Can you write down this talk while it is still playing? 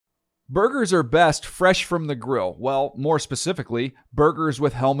Burgers are best fresh from the grill. Well, more specifically, burgers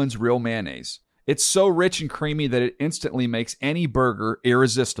with Hellmann's Real Mayonnaise. It's so rich and creamy that it instantly makes any burger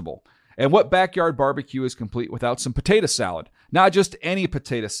irresistible. And what backyard barbecue is complete without some potato salad? Not just any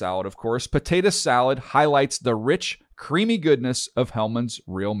potato salad, of course. Potato salad highlights the rich, creamy goodness of Hellmann's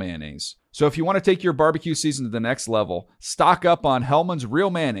Real Mayonnaise. So if you want to take your barbecue season to the next level, stock up on Hellmann's Real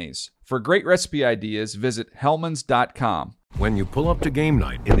Mayonnaise. For great recipe ideas, visit hellmanns.com. When you pull up to game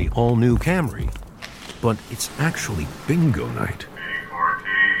night in the all-new Camry, but it's actually bingo night.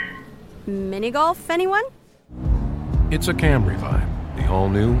 Mini golf, anyone? It's a Camry vibe. The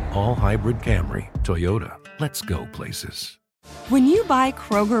all-new, all-hybrid Camry. Toyota. Let's go places. When you buy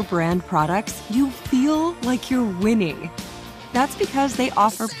Kroger brand products, you feel like you're winning. That's because they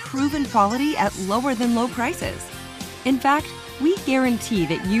offer proven quality at lower than low prices. In fact, we guarantee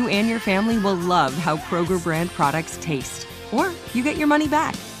that you and your family will love how Kroger brand products taste, or you get your money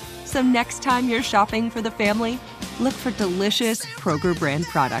back. So next time you're shopping for the family, look for delicious Kroger brand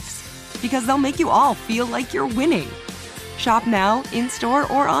products, because they'll make you all feel like you're winning. Shop now,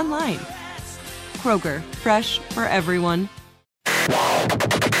 in-store, or online. Kroger, fresh for everyone.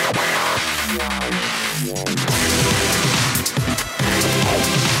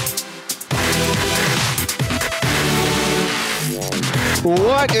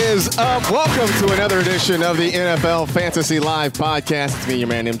 What is up? Welcome to another edition of the NFL Fantasy Live podcast. It's me, your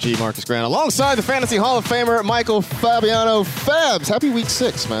man, MG Marcus Grant, alongside the Fantasy Hall of Famer, Michael Fabiano Fabs. Happy week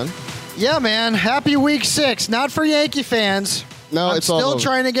 6, man. Yeah, man. Happy week 6. Not for Yankee fans. No, I'm it's all still over.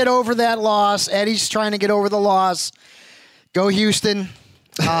 trying to get over that loss. Eddie's trying to get over the loss. Go Houston.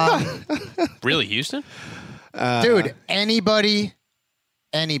 Really, Houston? Dude, anybody.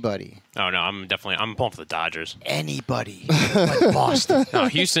 Oh no, I'm pulling for the Dodgers. Anybody. Like Boston. No,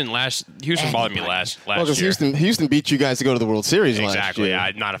 Houston bothered me last Well, because year. Houston beat you guys to go to the World Series last Exactly. year.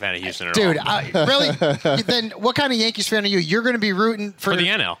 I'm not a fan of Houston at Dude, all. really? Then what kind of Yankees fan are you? You're going to be rooting For the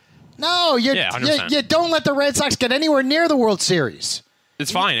NL. No, you 100%. don't let the Red Sox get anywhere near the World Series.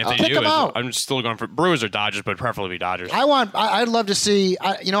 It's fine if they Pick do. them out. I'm still going for Brewers or Dodgers, but preferably Dodgers. I'd love to see.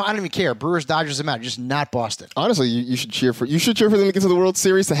 I don't even care. Brewers, Dodgers, doesn't matter. Just not Boston. Honestly, you should cheer for them to get to the World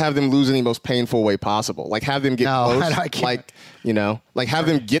Series, to have them lose in the most painful way possible. Like, have them get close. I can't. Have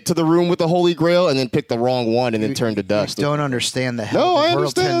them get to the room with the Holy Grail and then pick the wrong one and then turn to dust. You don't understand the No, hell I the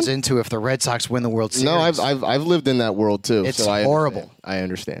world understand. turns into if the Red Sox win the World Series. No, I've lived in that world too. It's so I horrible.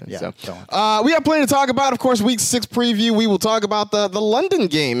 Understand. Yeah, So, don't. we have plenty to talk about. Of course, Week 6 preview. We will talk about the London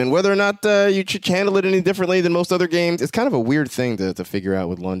game and whether or not you should handle it any differently than most other games. It's kind of a weird thing to figure out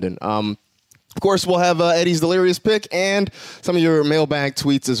with London. Of course, we'll have Eddie's Delirious Pick and some of your mailbag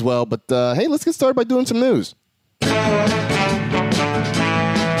tweets as well. But hey, let's get started by doing some news.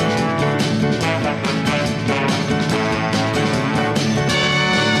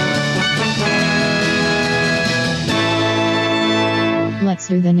 Let's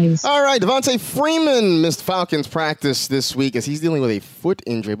do the news. All right, Devontae Freeman missed Falcons practice this week as he's dealing with a foot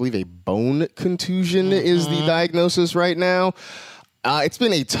injury. I believe a bone contusion is the diagnosis right now. It's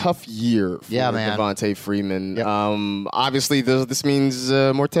been a tough year for Devontae Freeman. Yep. Obviously, this means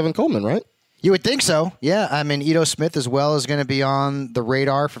more Tevin Coleman, right? You would think so. Yeah, I mean, Ito Smith as well is going to be on the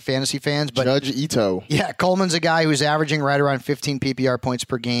radar for fantasy fans. But Judge Ito. Yeah, Coleman's a guy who's averaging right around 15 PPR points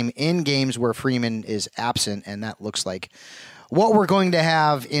per game in games where Freeman is absent, and that looks like what we're going to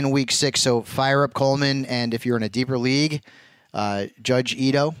have in Week 6. So fire up Coleman, and if you're in a deeper league, Judge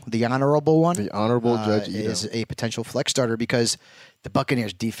Ito, the honorable one. The honorable Judge Ito. Is a potential flex starter because the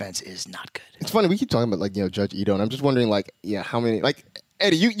Buccaneers' defense is not good. It's funny, we keep talking about Judge Ito, and I'm just wondering how many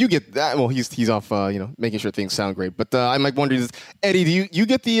Eddie, you get that. Well, he's off making sure things sound great. But I'm wondering, Eddie, do you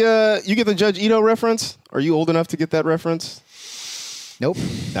get the Judge Ito reference? Are you old enough to get that reference? Nope.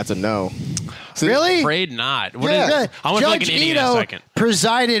 That's a no. Really? Afraid not. Yeah. I went like an idiot in a Ito second.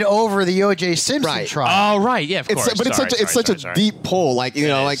 presided over the O.J. Simpson trial. Oh, right. Yeah, of course. But it's such a deep pull.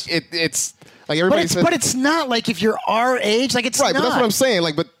 It's like everybody says. But it's not like if you're our age, it's right. not. But that's what I'm saying.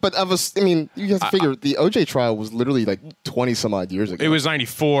 But of us, I mean, you have to figure the O.J. trial was literally 20 some odd years ago. It was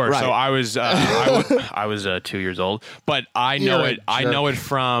 94, right. So I was 2 years old. But I know it. I know it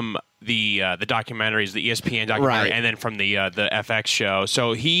from the documentaries, the ESPN documentary, right. and then from the FX show.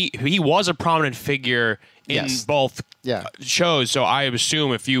 So he was a prominent figure in both shows. So I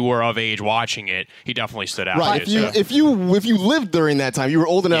assume if you were of age watching it, he definitely stood out. Right. If you lived during that time, you were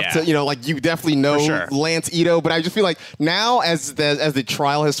old enough to you definitely know Lance Ito. But I just feel like now as the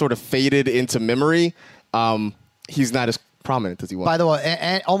trial has sort of faded into memory, he's not as prominent as he was. By the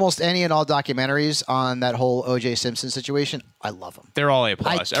way, almost any and all documentaries on that whole O.J. Simpson situation, I love them. They're all A+.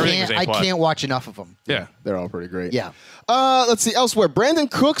 Everything is A+. I can't watch enough of them. Yeah. They're all pretty great. Yeah. Let's see. Elsewhere, Brandon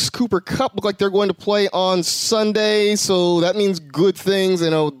Cooks, Cooper Kupp look like they're going to play on Sunday, so that means good things. You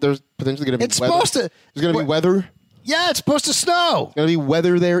know, there's potentially going to be weather. There's going to be weather. Yeah, it's supposed to snow. It's going to be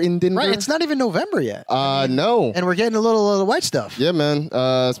weather there in Denver. Right, it's not even November yet. No. And we're getting a little white stuff. Yeah, man.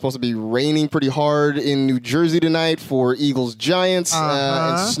 It's supposed to be raining pretty hard in New Jersey tonight for Eagles-Giants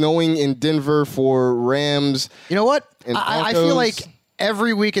and snowing in Denver for Rams. You know what? I feel like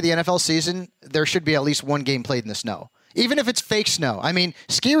every week of the NFL season, there should be at least one game played in the snow. Even if it's fake snow. I mean,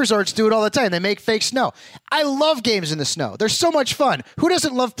 ski resorts do it all the time. They make fake snow. I love games in the snow. They're so much fun. Who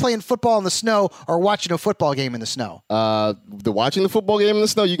doesn't love playing football in the snow or watching a football game in the snow? Watching the football game in the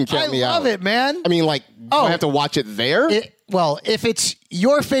snow, you can count me out. I love it, man. I mean, like, do I have to watch it there? Well, if it's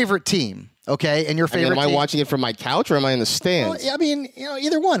your favorite team, okay, and your favorite am I watching it from my couch or am I in the stands? Well, I mean,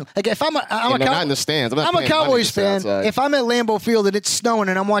 either one. Like if I'm not in the stands. I'm a Cowboys fan. If I'm at Lambeau Field and it's snowing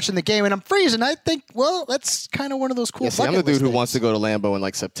and I'm watching the game and I'm freezing, I think, well, that's kind of one of those cool. I'm the dude who wants to go to Lambeau in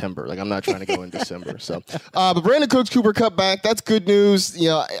like September. Like I'm not trying to go in December. So, but Brandon Cooks, Cooper Kupp back. That's good news. You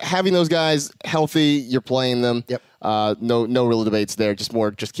know, having those guys healthy, you're playing them. Yep. No real debates there.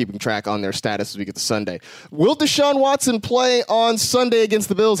 Just keeping track on their status as we get to Sunday. Will Deshaun Watson play on Sunday against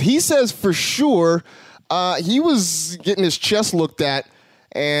the Bills? He says for sure. He was getting his chest looked at,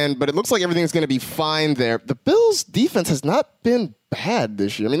 but it looks like everything's going to be fine there. The Bills' defense has not been bad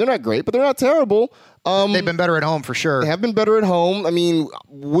this year. I mean, they're not great, but they're not terrible. They've been better at home for sure. They have been better at home. I mean,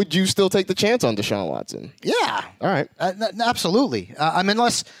 would you still take the chance on Deshaun Watson? Yeah. All right. Absolutely. I mean,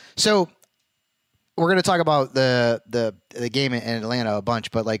 we're going to talk about the game in Atlanta a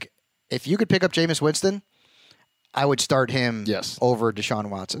bunch, but like if you could pick up Jameis Winston, I would start him over Deshaun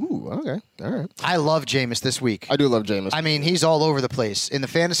Watson. Ooh, okay. All right. I love Jameis this week. I do love Jameis. I mean, he's all over the place. In the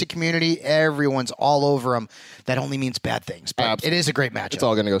fantasy community, everyone's all over him. That only means bad things, but Absolutely. It is a great matchup. It's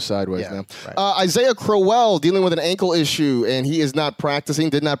all going to go sideways now. Right. Isaiah Crowell dealing with an ankle issue, and he is not practicing,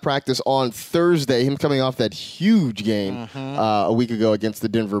 did not practice on Thursday. Him coming off that huge game a week ago against the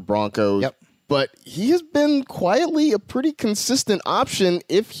Denver Broncos. Yep. But he has been quietly a pretty consistent option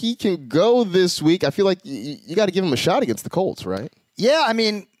if he can go this week. I feel like you got to give him a shot against the Colts, right? Yeah, I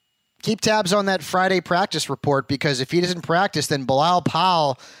mean, keep tabs on that Friday practice report because if he doesn't practice, then Bilal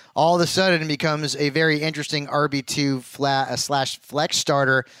Powell all of a sudden becomes a very interesting RB2 / flex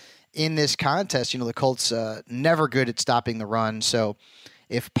starter in this contest. You know, the Colts never good at stopping the run. So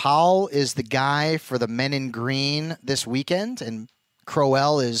if Powell is the guy for the men in green this weekend and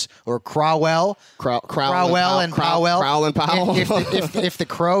Crowell and Powell. If the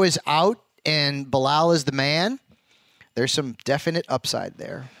Crow is out and Bilal is the man, there's some definite upside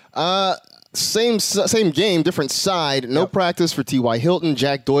there. Same game, different side. No practice for T.Y. Hilton,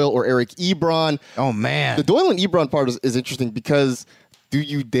 Jack Doyle, or Eric Ebron. Oh, man. The Doyle and Ebron part is interesting because do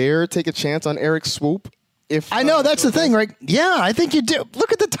you dare take a chance on Eric Swoop? I know that's the thing, right? Yeah, I think you do.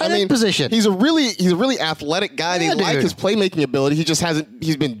 Look at the tight end position. He's a really athletic guy. They like his playmaking ability. He just hasn't.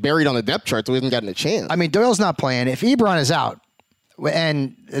 He's been buried on the depth chart, so he hasn't gotten a chance. I mean, Doyle's not playing. If Ebron is out,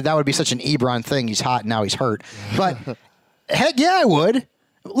 and that would be such an Ebron thing. He's hot now. He's hurt. But heck, yeah, I would.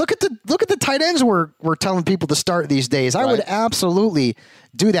 Look at the tight ends we're telling people to start these days. I would absolutely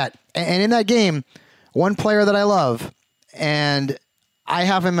do that. And in that game, one player that I love and I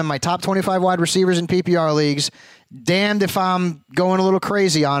have him in my top 25 wide receivers in PPR leagues. Damned if I'm going a little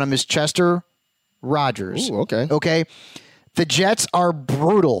crazy on him is Chester Rogers. Ooh, okay. Okay. The Jets are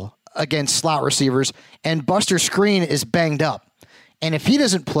brutal against slot receivers, and Buster Skrine is banged up. And if he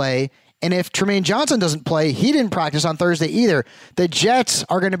doesn't play, and if Tremaine Johnson doesn't play, he didn't practice on Thursday either. The Jets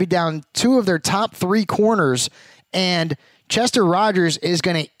are going to be down 2 of their top 3 corners, and Chester Rogers is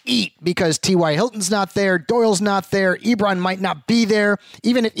going to eat because T.Y. Hilton's not there, Doyle's not there, Ebron might not be there.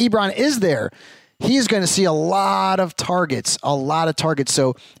 Even if Ebron is there, he's going to see a lot of targets.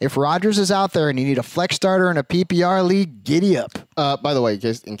 So if Rogers is out there and you need a flex starter in a PPR league, giddy up. By the way,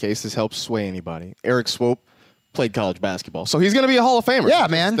 just in case this helps sway anybody, Eric Swope played college basketball, so he's going to be a Hall of Famer. Yeah,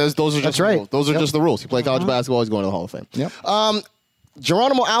 man. Those are just the rules. Those are just the rules. He played college basketball. He's going to the Hall of Fame. Yep.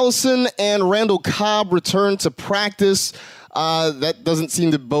 Geronimo Allison and Randall Cobb return to practice. That doesn't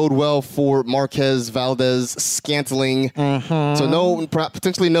seem to bode well for Marquez Valdez-Scantling. So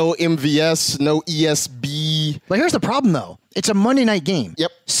potentially no MVS, no ESB. But here's the problem, though. It's a Monday night game.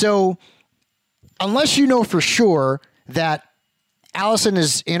 Yep. So unless you know for sure that Allison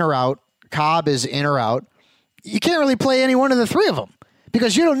is in or out, Cobb is in or out, you can't really play any one of the 3 of them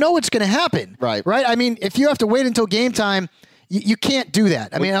because you don't know what's going to happen. Right. I mean, if you have to wait until game time, You can't do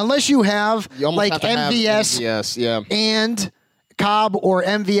that. I mean, unless you have like have to MVS and Cobb or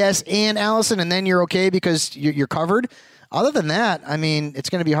MVS and Allison, and then you're okay because you're covered. Other than that, I mean, it's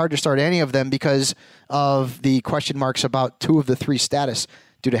going to be hard to start any of them because of the question marks about 2 of the 3 status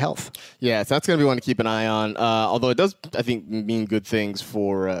due to health. Yeah, so that's going to be one to keep an eye on. Although it does, I think, mean good things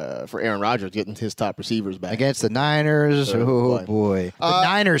for Aaron Rodgers getting his top receivers back. Against the Niners. Oh, boy. The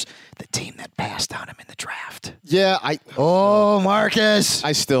Niners, the team that passed on him in the draft. Yeah. Marcus.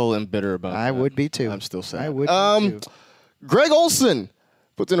 I still am bitter about that. I would be too. I'm still sad. I would be too. Greg Olsen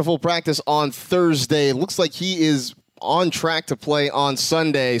puts in a full practice on Thursday. Looks like he is on track to play on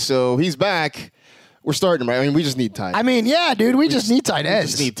Sunday, so he's back. We're starting, right? I mean, we just need tight. I mean, yeah, dude, we just need tight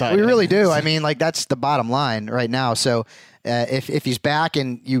ends. We really do. I mean, like, that's the bottom line right now. So if he's back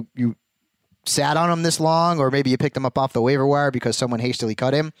and you sat on him this long, or maybe you picked him up off the waiver wire because someone hastily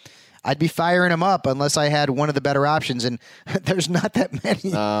cut him, I'd be firing him up unless I had one of the better options, and there's not that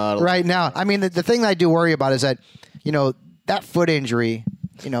many right now. I mean, the thing that I do worry about is that, that foot injury,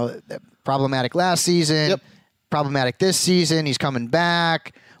 problematic last season, problematic this season. He's coming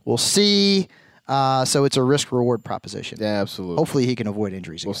back. We'll see. So it's a risk-reward proposition. Yeah, absolutely. Hopefully he can avoid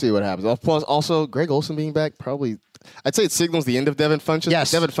injuries again. We'll see what happens. Plus, also, Greg Olsen being back probably, I'd say it signals the end of Devin Funchess.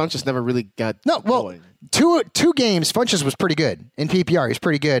 Yes. Devin Funchess never really got going. Two games, Funchess was pretty good. In PPR, he was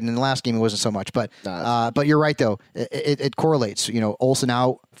pretty good. And in the last game, he wasn't so much. But you're right, though. It correlates. Olsen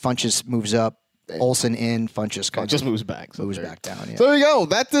out, Funchess moves up. Olsen in, Funchess comes. Just moves back. Moves back down, yeah. So there you go.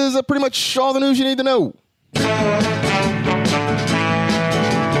 That is pretty much all the news you need to know.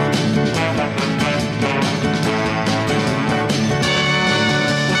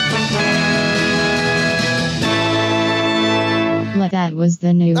 That was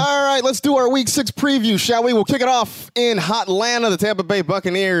the news. All right, let's do our Week 6 preview, shall we? We'll kick it off in Hotlanta. The Tampa Bay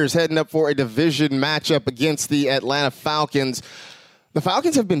Buccaneers heading up for a division matchup against the Atlanta Falcons. The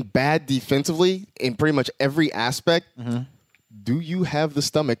Falcons have been bad defensively in pretty much every aspect. Mm-hmm. Do you have the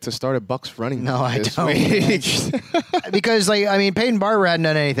stomach to start a Bucs running? No, I don't. Because, Peyton Barber hadn't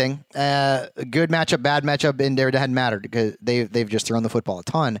done anything. Good matchup, bad matchup in there hadn't mattered because they've just thrown the football a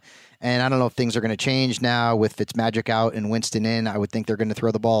ton. And I don't know if things are going to change now with Fitzmagic out and Winston in. I would think they're going to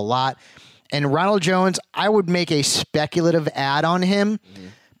throw the ball a lot. And Ronald Jones, I would make a speculative ad on him. Mm-hmm.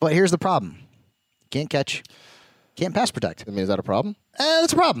 But here's the problem. Can't catch. Can't pass protect. I mean, is that a problem?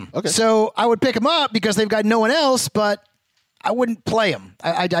 That's a problem. Okay. So I would pick him up because they've got no one else, but I wouldn't play him.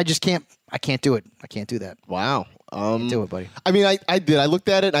 I just can't. I can't do it. I can't do that. Wow. Can't do it, buddy. I mean, I did. I looked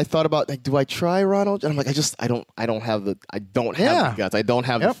at it and I thought about, do I try Ronald? And I'm like, I don't have the guts. I don't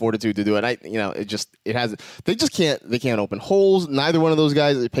have the fortitude to do it. They can't open holes. Neither one of those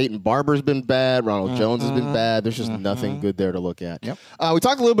guys. Peyton Barber's been bad. Ronald Jones has been bad. There's just nothing good there to look at. Yep. We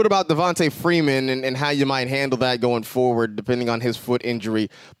talked a little bit about Devontae Freeman and how you might handle that going forward, depending on his foot injury.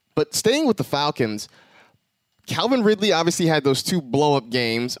 But staying with the Falcons, Calvin Ridley obviously had those 2 blow-up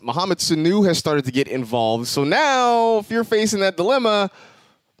games. Mohamed Sanu has started to get involved. So now, if you're facing that dilemma,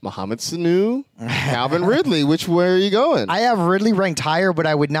 Mohamed Sanu, Calvin Ridley, which way are you going? I have Ridley ranked higher, but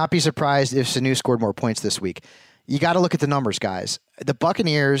I would not be surprised if Sanu scored more points this week. You got to look at the numbers, guys. The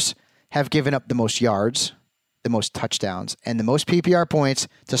Buccaneers have given up the most yards, the most touchdowns, and the most PPR points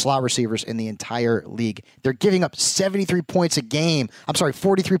to slot receivers in the entire league. They're giving up 43 points a game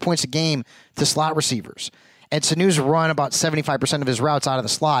to slot receivers. And Sanu's run about 75% of his routes out of the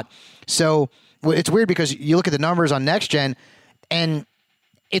slot. So it's weird because you look at the numbers on Next Gen, and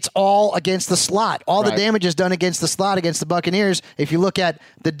it's all against the slot. All the damage is done against the slot against the Buccaneers. If you look at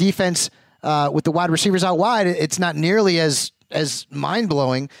the defense with the wide receivers out wide, it's not nearly as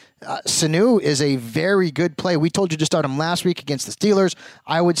mind-blowing. Sanu is a very good play. We told you to start him last week against the Steelers.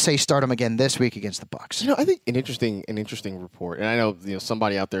 I would say start him again this week against the Bucs. I think an interesting report, and I know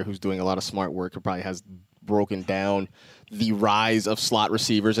somebody out there who's doing a lot of smart work who probably has broken down the rise of slot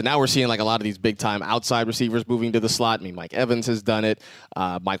receivers, and now we're seeing like a lot of these big time outside receivers moving to the slot. I mean, Mike Evans has done it.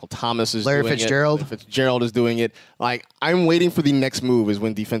 Michael Thomas is Larry doing Fitzgerald. it. Fitzgerald is doing it. Like, I'm waiting for the next move is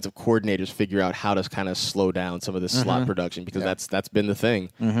when defensive coordinators figure out how to kind of slow down some of this slot production, because that's been the thing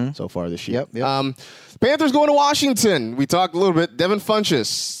so far this year. Yep. Panthers going to Washington. We talked a little bit. Devin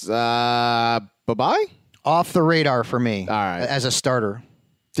Funchess. Bye-bye? Off the radar for me. All right. As a starter.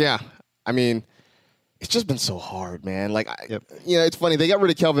 Yeah. I mean, it's just been so hard, man. Like, it's funny. They got rid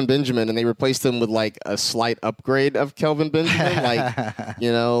of Kelvin Benjamin, and they replaced him with, like, a slight upgrade of Kelvin Benjamin.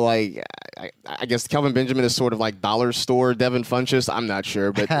 I guess Kelvin Benjamin is sort of like dollar store Devin Funchess. I'm not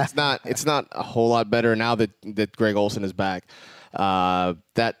sure, but it's not a whole lot better now that Greg Olsen is back.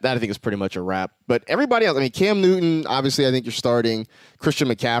 That I think is pretty much a wrap. But everybody else, I mean, Cam Newton, obviously, I think you're starting. Christian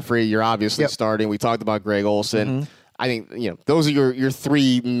McCaffrey, you're obviously starting. We talked about Greg Olsen. I think those are your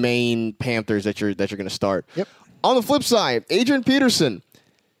three main Panthers that you're going to start. Yep. On the flip side, Adrian Peterson.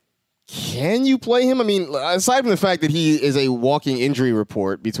 Can you play him? I mean, aside from the fact that he is a walking injury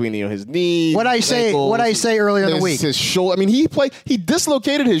report between his knee, what I say earlier in the week, his shoulder. I mean, he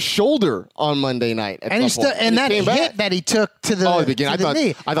dislocated his shoulder on Monday night, and that hit that he took to the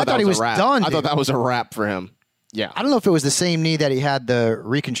knee. I thought he was done. I thought that was a wrap for him. Yeah, I don't know if it was the same knee that he had the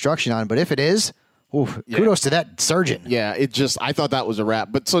reconstruction on, but if it is, kudos to that surgeon. Yeah, I thought that was a wrap.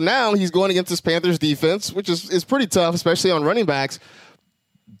 But so now he's going against this Panthers defense, which is pretty tough, especially on running backs.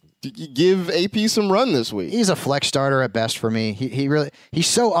 You give AP some run this week. He's a flex starter at best for me. He's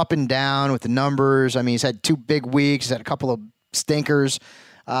so up and down with the numbers. I mean, he's had 2 big weeks. He's had a couple of stinkers.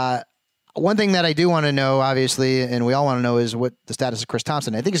 One thing that I do want to know, obviously, and we all want to know, is what the status of Chris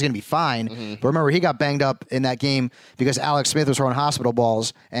Thompson. I think he's going to be fine. Mm-hmm. But remember, he got banged up in that game because Alex Smith was throwing hospital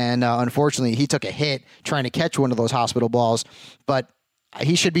balls, and unfortunately, he took a hit trying to catch one of those hospital balls. But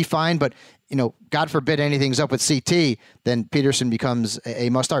he should be fine. But God forbid anything's up with CT, then Peterson becomes a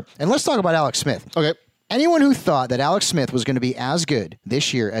must-start. And let's talk about Alex Smith. Okay. Anyone who thought that Alex Smith was going to be as good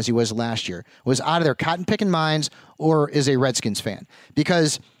this year as he was last year was out of their cotton-picking minds or is a Redskins fan.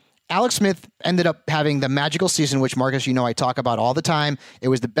 Because Alex Smith ended up having the magical season, which, Marcus, I talk about all the time. It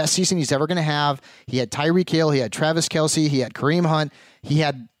was the best season he's ever going to have. He had Tyreek Hill. He had Travis Kelce. He had Kareem Hunt. He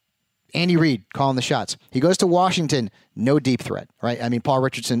had Andy Reid calling the shots. He goes to Washington, no deep threat, right? I mean, Paul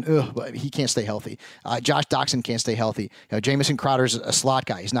Richardson, he can't stay healthy. Josh Doxson can't stay healthy. Jamison Crowder's a slot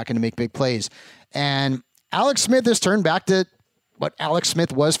guy. He's not going to make big plays. And Alex Smith has turned back to what Alex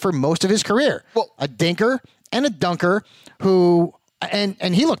Smith was for most of his career. Well, a dinker and a dunker who, and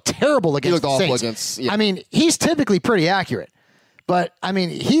he looked terrible against the Saints. I mean, he's typically pretty accurate. But, I mean,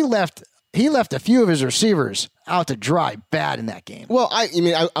 he left a few of his receivers out to dry bad in that game. Well,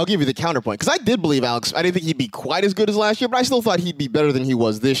 I'll give you the counterpoint, because I did believe Alex. I didn't think he'd be quite as good as last year, but I still thought he'd be better than he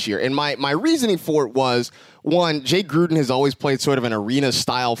was this year. And my reasoning for it was, one, Jay Gruden has always played sort of an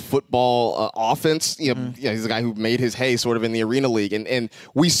arena-style football offense. He's a guy who made his hay sort of in the Arena League. And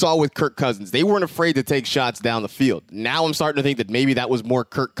we saw with Kirk Cousins, they weren't afraid to take shots down the field. Now I'm starting to think that maybe that was more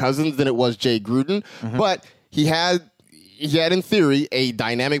Kirk Cousins than it was Jay Gruden. Mm-hmm. But he had, in theory, a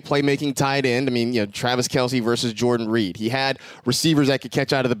dynamic playmaking tight end. I mean, Travis Kelce versus Jordan Reed. He had receivers that could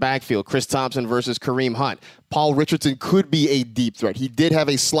catch out of the backfield. Chris Thompson versus Kareem Hunt. Paul Richardson could be a deep threat. He did have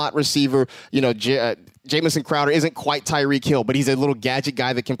a slot receiver. Jamison Crowder isn't quite Tyreek Hill, but he's a little gadget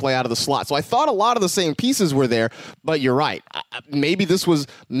guy that can play out of the slot. So I thought a lot of the same pieces were there, but you're right. Maybe this was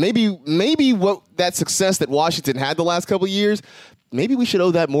maybe what that success that Washington had the last couple of years, maybe we should owe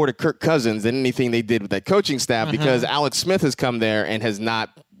that more to Kirk Cousins than anything they did with that coaching staff, because Alex Smith has come there and has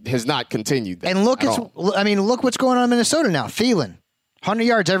not continued that. And look what's going on in Minnesota now. Thielen, 100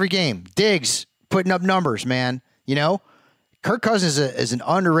 yards every game. Diggs putting up numbers, man. Kirk Cousins is an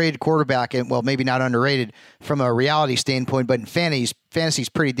underrated quarterback, and maybe not underrated from a reality standpoint, but in fantasy's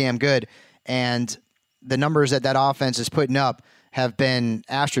pretty damn good. And the numbers that offense is putting up have been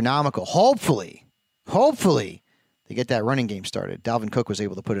astronomical. Hopefully, they get that running game started. Dalvin Cook was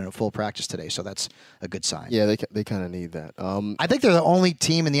able to put in a full practice today, so that's a good sign. Yeah, they kind of need that. I think they're the only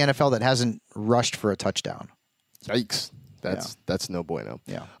team in the NFL that hasn't rushed for a touchdown. Yikes. That's no bueno.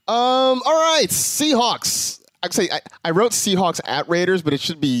 Yeah. All right, Seahawks. I wrote Seahawks at Raiders, but it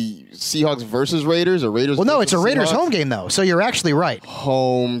should be Seahawks versus Raiders or Raiders. Well, no, it's a Raiders Seahawks. home game though, so you're actually right.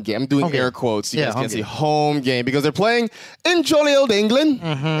 Home game. I'm doing home air game. quotes. You guys can't see home game because they're playing in jolly old England,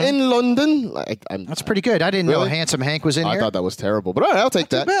 in London. That's pretty good. I didn't know Handsome Hank was in here. I thought that was terrible, but all right, I'll take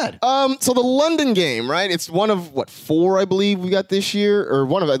that. Too bad. So the London game, right? It's one of 4 I believe we got this year, or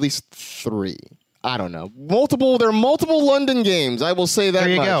one of at least 3. I don't know. There are multiple London games. I will say that There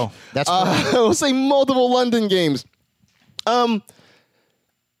you much. go. That's I will say multiple London games.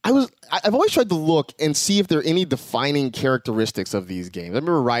 I've always tried to look and see if there are any defining characteristics of these games. I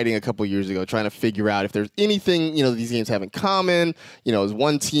remember writing a couple years ago trying to figure out if there's anything, these games have in common. Is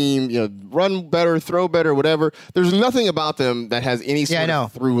one team, run better, throw better, whatever. There's nothing about them that has any sort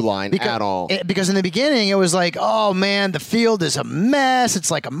of through line at all. Because in the beginning, it was like, oh man, the field is a mess. It's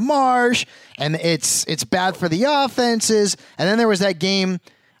like a marsh, and it's bad for the offenses. And then there was that game.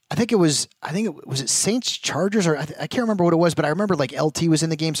 I think it was Saints Chargers, or I can't remember what it was, but I remember like LT was in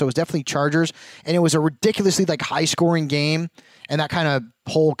the game, so it was definitely Chargers, and it was a ridiculously high scoring game, and that kind of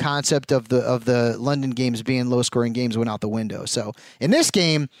whole concept of the London games being low scoring games went out the window. So in this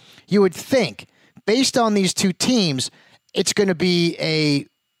game, you would think, based on these two teams, it's going to be a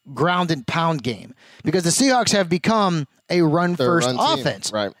ground and pound game because the Seahawks have become a run-first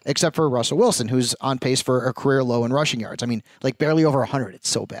offense, right? Except for Russell Wilson, who's on pace for a career low in rushing yards. I mean, barely over 100. It's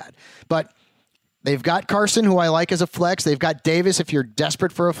so bad. But They've got Carson, who I like as a flex. They've got Davis. If you're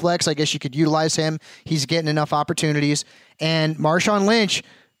desperate for a flex, I guess you could utilize him. He's getting enough opportunities. And Marshawn Lynch,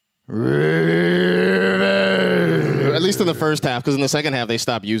 at least in the first half, because in the second half they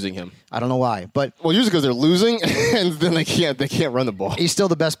stopped using him. I don't know why, but usually because they're losing, and then they can't run the ball. He's still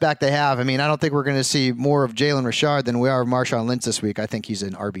the best back they have. I mean, I don't think we're going to see more of Jalen Richard than we are of Marshawn Lynch this week. I think he's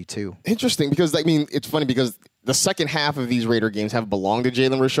an RB2. Interesting, because it's funny because the second half of these Raider games have belonged to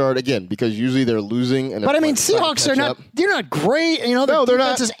Jalen Richard again, because usually they're losing. And but I mean, Seahawks are not. They're not great. You know, their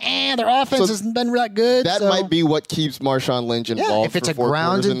defense is their offense hasn't been that good. That might be what keeps Marshawn Lynch involved. Yeah, if it's a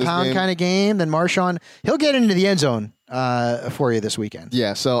ground and pound kind of game, then Marshawn he'll get into the end zone for you this weekend.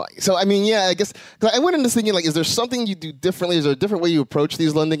 Yeah. So I mean, yeah, I guess I went into thinking is there something you do differently? Is there a different way you approach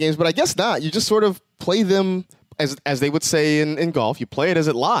these London games? But I guess not. You just sort of play them as they would say in golf. You play it as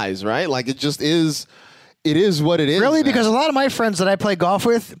it lies, right? Like it just is. It is what it is. Really? Man. Because a lot of my friends that I play golf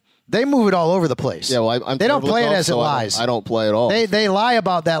with, they move it all over the place. Yeah, well, they don't play it as it lies. I don't play at all. They lie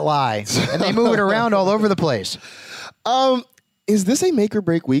about that lie, and they move it around all over the place. Is this a make or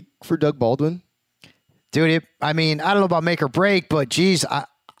break week for Doug Baldwin? Dude, I mean, I don't know about make or break, but geez,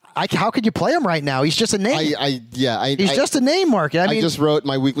 how could you play him right now? He's just a name. He's just a name, Mark. I just wrote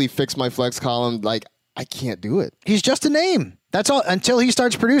my weekly Fix My Flex column. Like, I can't do it. He's just a name. That's all. Until he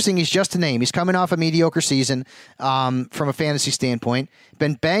starts producing, he's just a name. He's coming off a mediocre season from a fantasy standpoint.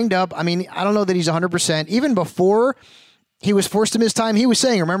 Been banged up. I mean, I don't know that he's 100%. Even before he was forced to miss time, he was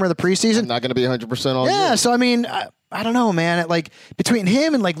saying, remember the preseason? I'm not going to be 100% all year. Yeah, so I mean, I don't know, man. Like, between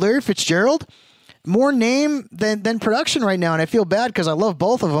him and like Larry Fitzgerald, more name than production right now. And I feel bad because I love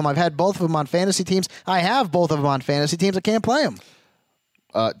both of them. I've had both of them on fantasy teams. I have both of them on fantasy teams. I can't play them.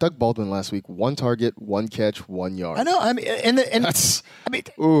 Doug Baldwin last week, 1 target, 1 catch, 1 yard. I know. I mean,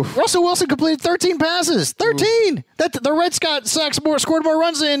 Russell Wilson completed 13 passes. 13. The Reds scored more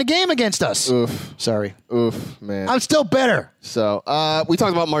runs in the game against us. Oof. Sorry. Oof, man. I'm still bitter. So we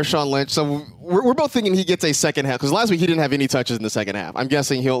talked about Marshawn Lynch. So we're both thinking he gets a second half because last week he didn't have any touches in the second half. I'm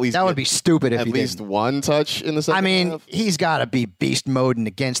guessing he'll at least would be stupid if he at least didn't. 1 touch in the second half. I mean, he's got to be beast moding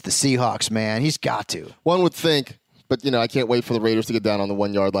against the Seahawks, man. He's got to. One would think. But, I can't wait for the Raiders to get down on the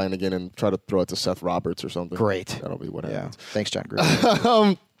 1 yard line again and try to throw it to Seth Roberts or something. Great. That'll be what happens. Thanks, John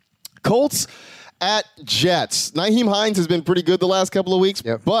Gruden. Colts at Jets. Nyheim Hines has been pretty good the last couple of weeks,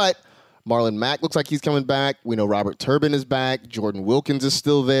 but Marlon Mack looks like he's coming back. We know Robert Turbin is back. Jordan Wilkins is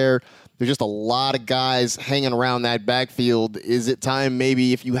still there. There's just a lot of guys hanging around that backfield. Is it time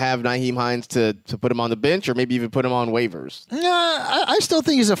maybe if you have Nyheim Hines to put him on the bench or maybe even put him on waivers? I still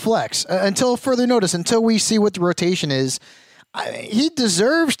think he's a flex until further notice, until we see what the rotation is. He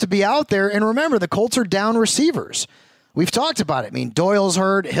deserves to be out there. And remember, the Colts are down receivers. We've talked about it. I mean, Doyle's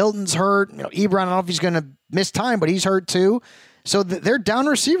hurt. Hilton's hurt. Ebron, I don't know if he's going to miss time, but he's hurt too. So they're down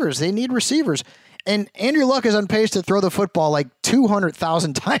receivers. They need receivers. And Andrew Luck is on pace to throw the football like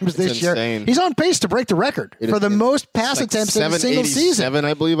 200,000 times this year. He's on pace to break the record for the most pass attempts in a single season. 7,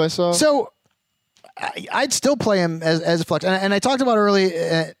 I believe I saw. So I'd still play him as a flex. And I talked about early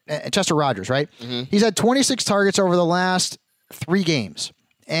Chester Rogers, right? Mm-hmm. He's had 26 targets over the last 3 games.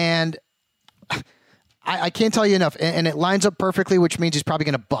 And I can't tell you enough. And it lines up perfectly, which means he's probably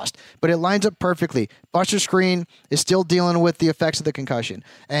going to bust. But it lines up perfectly. Buster Screen is still dealing with the effects of the concussion.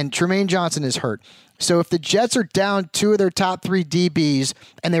 And Tremaine Johnson is hurt. So if the Jets are down 2 of their top 3 DBs,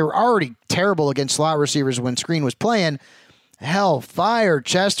 and they were already terrible against slot receivers when Screen was playing, hell, fire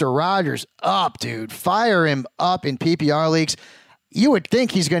Chester Rogers up, dude. Fire him up in PPR leagues. You would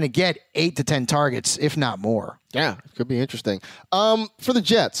think he's going to get 8 to 10 targets, if not more. Yeah, it could be interesting. For the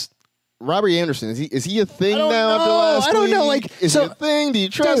Jets, Robert Anderson, is he a thing now after last week? I don't know. Like, is he a thing? Do you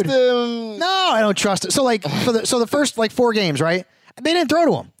trust him? No, I don't trust it. So like for the first 4 games, right? They didn't throw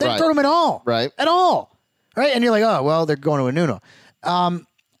to him. They didn't throw to him at all. Right. At all. Right? And you're like, oh, well, they're going to a Nuno. And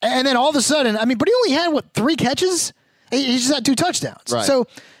then all of a sudden, I mean, but he only had 3 catches? He just had 2 touchdowns. Right. So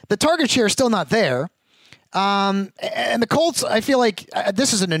the target share is still not there. And the Colts, I feel like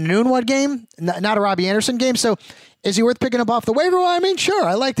this is an Enunwa game, not a Robbie Anderson game. So is he worth picking up off the waiver? Well, I mean, sure.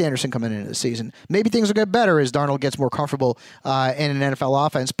 I liked Anderson coming into the season. Maybe things will get better as Darnold gets more comfortable in an NFL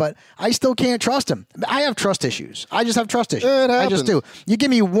offense, but I still can't trust him. I have trust issues. I just have trust issues. I just do. You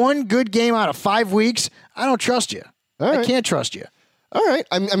give me 1 good game out of 5 weeks, I don't trust you. I can't trust you. All right.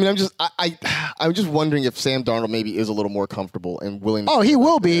 I'm just wondering if Sam Darnold maybe is a little more comfortable and willing to he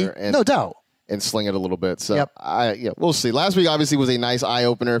will be, no doubt. And sling it a little bit. So we'll see. Last week obviously was a nice eye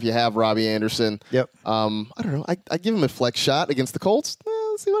opener if you have Robbie Anderson. Yep. I don't know. I give him a flex shot against the Colts.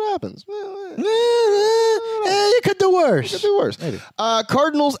 Let's see what happens. You could do worse. Maybe.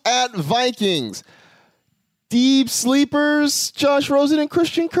 Cardinals at Vikings. deep sleepers, Josh Rosen and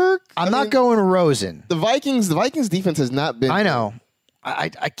Christian Kirk. I'm not going Rosen. The Vikings defense has not been. I know. I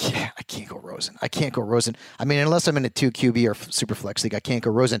can't go Rosen. I can't go Rosen. I mean, unless I'm in a 2 QB or super flex league, I can't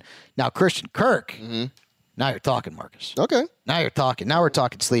go Rosen. Now Christian Kirk. Mm-hmm. Now you're talking, Marcus. Okay. Now you're talking. Now we're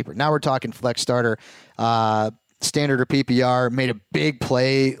talking sleeper. Now we're talking flex starter. Standard or PPR. Made a big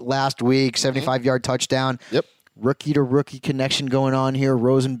play last week. 75-yard touchdown. Yep. Rookie to rookie connection going on here.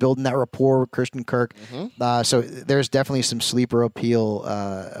 Rosen building that rapport with Christian Kirk. Mm-hmm. So there's definitely some sleeper appeal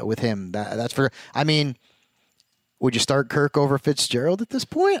with him. That's for. I mean, would you start Kirk over Fitzgerald at this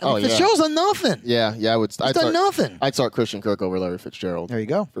point? I mean, Fitzgerald's done nothing. Yeah, I would. He's done nothing. I'd start Christian Kirk over Larry Fitzgerald. There you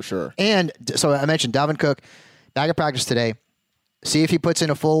go. For sure. And so I mentioned Dalvin Cook, back at practice today. See if he puts in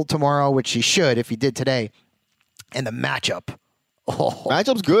a full tomorrow, which he should if he did today. And the matchup. Oh.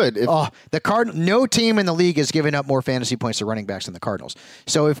 Matchup's good. No team in the league has given up more fantasy points to running backs than the Cardinals.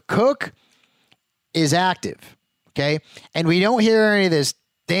 So if Cook is active, okay, and we don't hear any of this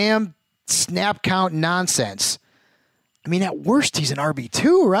damn snap count nonsense, I mean, at worst, he's an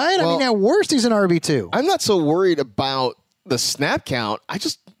RB2, right? Well, at worst, he's an RB2. I'm not so worried about the snap count. I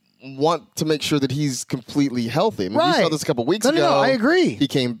just want to make sure that he's completely healthy. I mean, we saw this a couple weeks ago. No, I agree. He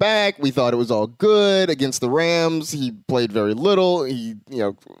came back. We thought it was all good against the Rams. He played very little. He,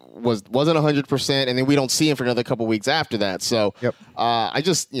 wasn't 100%, and then we don't see him for another couple weeks after that. So, I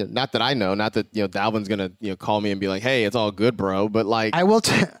just, not that I know, not that Dalvin's gonna call me and be like, "Hey, it's all good, bro." But like, I will.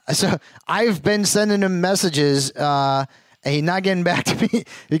 So I've been sending him messages. And he's not getting back to me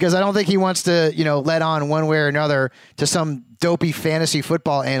because I don't think he wants to, let on one way or another to some dopey fantasy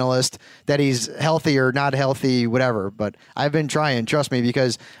football analyst that he's healthy or not healthy, whatever. But I've been trying, trust me,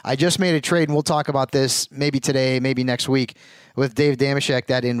 because I just made a trade, and we'll talk about this maybe today, maybe next week, with Dave Damashek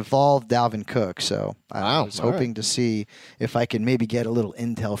that involved Dalvin Cook. So I was hoping to see if I can maybe get a little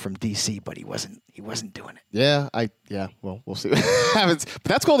intel from DC, but he wasn't doing it. Yeah, well, we'll see what happens. But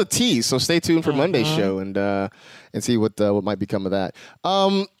that's called a tease, so stay tuned for Monday's show and see what might become of that.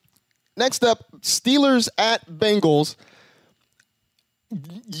 Next up, Steelers at Bengals.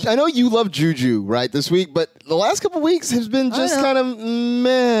 I know you love Juju, right, this week, but the last couple weeks has been just kind of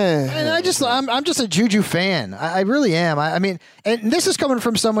meh. And I'm just a Juju fan. I really am. I mean, and this is coming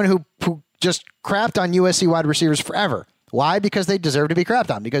from someone who just crapped on USC wide receivers forever. Why? Because they deserve to be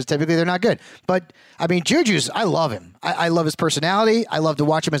crapped on, because typically they're not good. But, I mean, I love him. I love his personality. I love to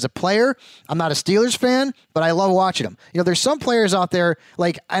watch him as a player. I'm not a Steelers fan, but I love watching him. There's some players out there,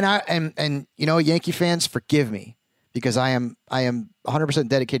 like, and Yankee fans, forgive me, because I am 100%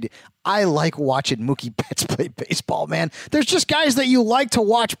 dedicated. I like watching Mookie Betts play baseball, man. There's just guys that you like to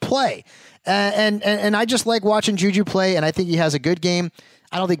watch play. And I just like watching Juju play, and I think he has a good game.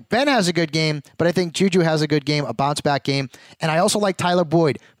 I don't think Ben has a good game, but I think Juju has a good game, a bounce-back game. And I also like Tyler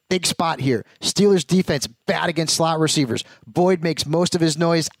Boyd. Big spot here. Steelers defense bad against slot receivers. Boyd makes most of his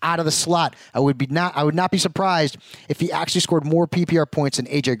noise out of the slot. I would not be surprised if he actually scored more PPR points than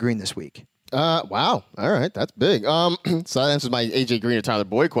AJ Green this week. Wow. All right, that's big. So that answers my AJ Green or Tyler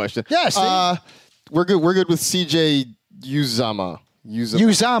Boyd question. Yes. We're good with CJ Uzama.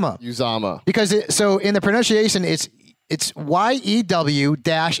 Because in the pronunciation, it's YEW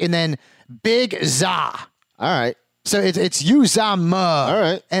dash and then big za. All right. So it's Uzama. All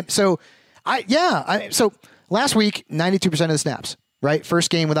right. And so so last week 92% of the snaps, right? First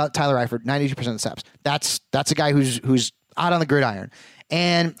game without Tyler Eifert, 92% of the snaps. That's a guy who's out on the gridiron.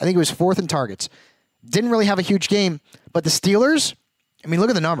 And I think it was fourth in targets. Didn't really have a huge game, but the Steelers, I mean, look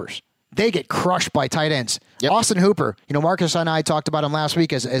at the numbers. They get crushed by tight ends. Yep. Austin Hooper, Marcus and I talked about him last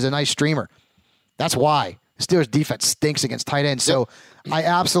week as a nice streamer. That's why. Steelers defense stinks against tight ends. So I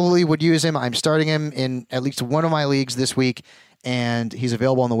absolutely would use him. I'm starting him in at least one of my leagues this week, and he's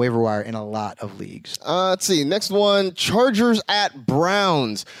available on the waiver wire in a lot of leagues. Let's see. Next one, Chargers at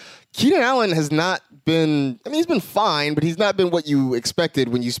Browns. Keenan Allen has not been, he's been fine, but he's not been what you expected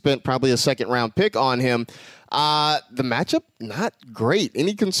when you spent probably a second-round pick on him. The matchup, not great.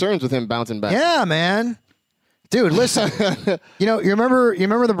 Any concerns with him bouncing back? Yeah, man. Dude, listen. You remember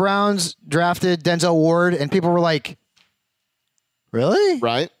the Browns drafted Denzel Ward, and people were like, "Really?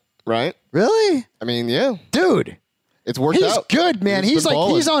 Right. Really? I mean, yeah, dude, it's worked out. He's good, man. He's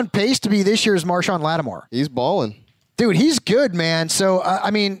on pace to be this year's Marshawn Lattimore. He's balling, dude. He's good, man. So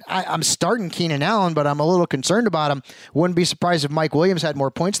I'm starting Keenan Allen, but I'm a little concerned about him. Wouldn't be surprised if Mike Williams had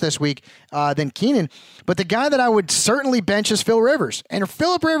more points this week than Keenan. But the guy that I would certainly bench is Phil Rivers, and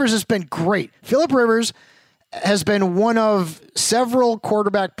Phillip Rivers has been great. Phillip Rivers has been one of several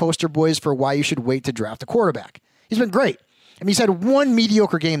quarterback poster boys for why you should wait to draft a quarterback. He's been great. I mean, he's had one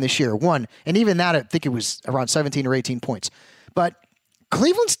mediocre game this year, and even that, I think it was around 17 or 18 points. But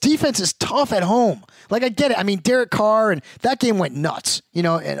Cleveland's defense is tough at home. Like, I get it. I mean, Derek Carr, and that game went nuts. You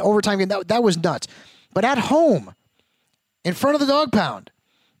know, and overtime game, that was nuts. But at home, in front of the dog pound,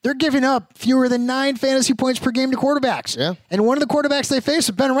 they're giving up fewer than 9 fantasy points per game to quarterbacks. Yeah. And one of the quarterbacks they faced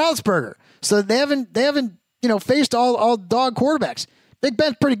was Ben Roethlisberger. So they haven't faced all dog quarterbacks. Big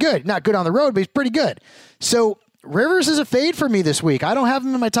Ben's pretty good. Not good on the road, but he's pretty good. So Rivers is a fade for me this week. I don't have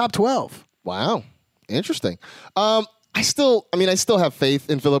him in my top 12. Wow. Interesting. I still have faith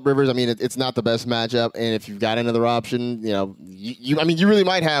in Phillip Rivers. I mean, it's not the best matchup, and if you've got another option, you really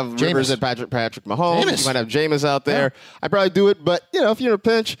might have Jameis. Rivers and Patrick Mahomes. Jameis. You might have Jameis out there. Yeah. I'd probably do it, but if you're in a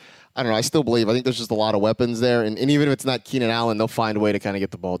pinch, I don't know. I still believe. I think there's just a lot of weapons there, and even if it's not Keenan Allen, they'll find a way to kind of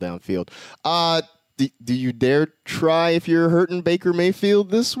get the ball downfield. Do you dare try if you're hurting Baker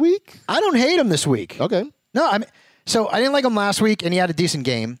Mayfield this week? I don't hate him this week. Okay. No, so I didn't like him last week, and he had a decent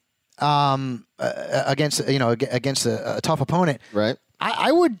game. Against a tough opponent. Right.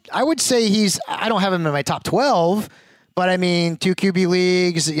 I would say I don't have him in my top 12, but I mean 2 QB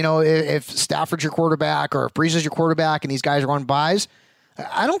leagues, if Stafford's your quarterback or if Breeze is your quarterback and these guys are on buys,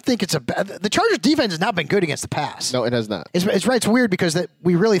 I don't think it's the Chargers defense has not been good against the pass. No, it has not. It's right. It's weird because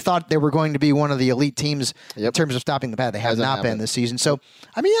we really thought they were going to be one of the elite teams in terms of stopping the pass. They have not been this season. So,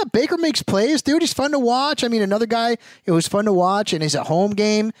 I mean, Baker makes plays, dude. He's fun to watch. I mean, another guy who's fun to watch, and he's a home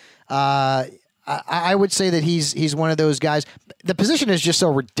game. I would say that he's one of those guys. The position is just so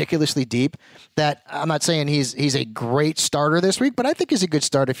ridiculously deep that I'm not saying he's a great starter this week, but I think he's a good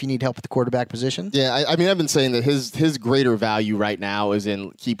start if you need help at the quarterback position. Yeah, I mean, I've been saying that his greater value right now is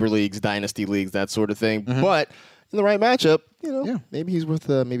in keeper leagues, dynasty leagues, that sort of thing. Mm-hmm. But in the right matchup, maybe he's worth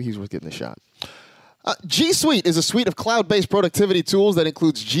getting a shot. G Suite is a suite of cloud-based productivity tools that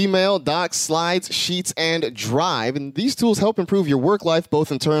includes Gmail, Docs, Slides, Sheets, and Drive. And these tools help improve your work life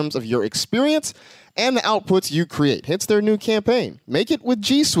both in terms of your experience and the outputs you create. Hence their new campaign. Make it with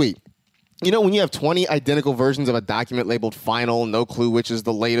G Suite. When you have 20 identical versions of a document labeled final, no clue which is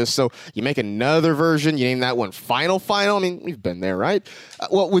the latest, so you make another version, you name that one Final. I mean, we've been there, right?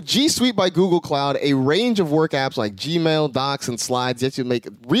 Well, with G Suite by Google Cloud, a range of work apps like Gmail, Docs, and Slides let you make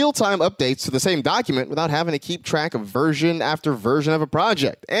real-time updates to the same document without having to keep track of version after version of a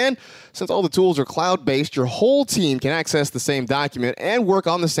project. And since all the tools are cloud-based, your whole team can access the same document and work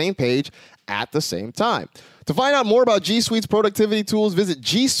on the same page at the same time. To find out more about G Suite's productivity tools, visit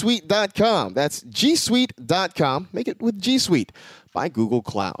gsuite.com. That's gsuite.com. Make it with G Suite by Google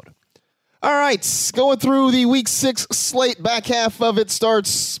Cloud. All right, going through the Week 6 slate, back half of it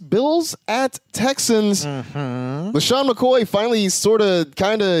starts Bills at Texans. Mm-hmm. LaShawn McCoy finally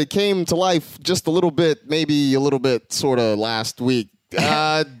kind of came to life just a little bit, maybe a little bit last week.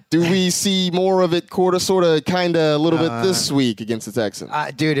 Do we see more of it, a little bit this week against the Texans?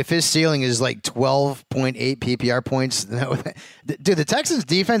 Dude, if his ceiling is like 12.8 PPR points, dude, the Texans'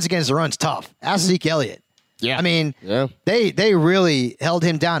 defense against the run's tough. Ask Zeke Elliott. Yeah. I mean, they really held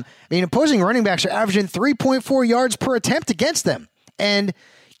him down. I mean, opposing running backs are averaging 3.4 yards per attempt against them. And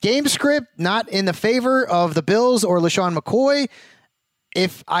game script, not in the favor of the Bills or LaShawn McCoy.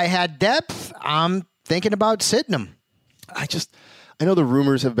 If I had depth, I'm thinking about sitting him. I know the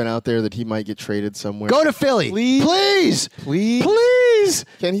rumors have been out there that he might get traded somewhere. Go to Philly. Please.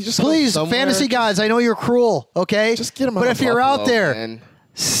 Can he just Please, fantasy guys, I know you're cruel, okay? Just get him out But of if you're Buffalo, out there, man.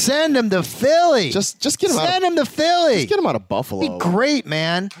 send him to Philly. Just get him out. Send him to Philly. Just get him out of Buffalo. Be great,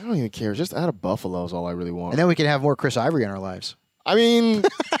 man. I don't even care. Just out of Buffalo is all I really want. And then we can have more Chris Ivory in our lives. I mean,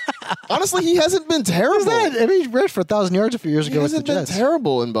 honestly, he hasn't been terrible. I mean, he rushed for 1,000 yards a few years ago with the He hasn't Jets. been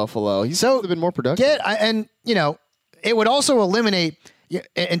terrible in Buffalo. He's been more productive. It would also eliminate.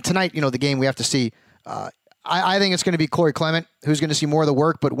 And tonight, the game we have to see. I think it's going to be Corey Clement who's going to see more of the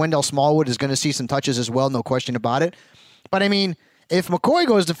work, but Wendell Smallwood is going to see some touches as well, no question about it. But I mean, if McCoy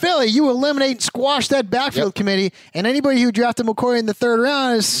goes to Philly, you eliminate and squash that backfield committee, and anybody who drafted McCoy in the third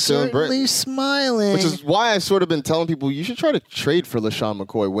round is certainly smiling. Which is why I've sort of been telling people you should try to trade for LaShawn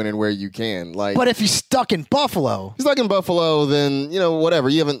McCoy when and where you can. But if he's stuck in Buffalo, then whatever.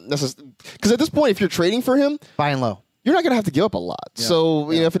 You haven't necessarily, because at this point, if you're trading for him, buying low, you're not going to have to give up a lot. Yeah.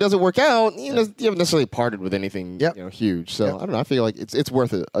 So, if it doesn't work out, you haven't necessarily parted with anything huge. So, I don't know. I feel like it's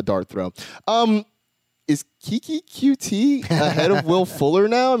worth a dart throw. Is Kiki QT ahead of Will Fuller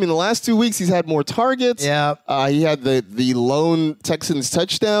now? I mean, the last 2 weeks he's had more targets. Yeah. He had the lone Texans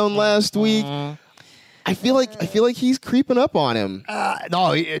touchdown last week. I feel like he's creeping up on him.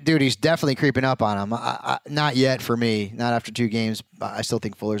 No, dude, he's definitely creeping up on him. Not yet for me. Not after 2 games. I still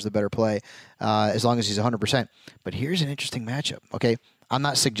think Fuller's the better play as long as he's 100%. But here's an interesting matchup, okay? I'm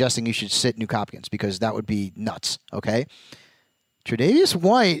not suggesting you should sit Nuke Hopkins because that would be nuts, okay? Tre'Davious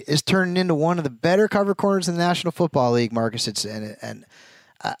White is turning into one of the better cover corners in the National Football League, Marcus. And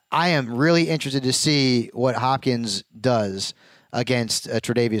I am really interested to see what Hopkins does against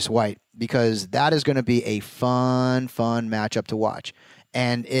Tre'Davious White, because that is going to be a fun matchup to watch.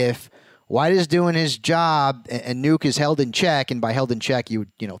 And if White is doing his job and Nuke is held in check, and by held in check, you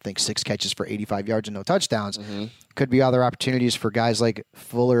would think 6 catches for 85 yards and no touchdowns, could be other opportunities for guys like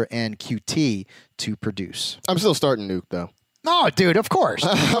Fuller and QT to produce. I'm still starting Nuke, though. No, dude, of course.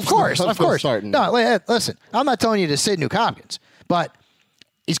 Of course. No, listen, I'm not telling you to sit Nuke Hopkins, but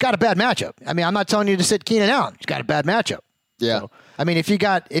he's got a bad matchup. I mean, I'm not telling you to sit Keenan Allen. He's got a bad matchup. Yeah. So, I mean, if you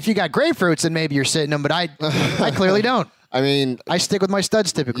got grapefruits, then maybe you're sitting them, but I clearly don't. I mean, I stick with my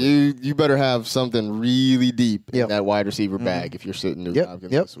studs typically. You better have something really deep in that wide receiver bag if you're sitting Nuke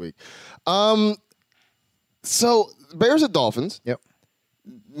Hopkins this week. So Bears at Dolphins. Yep.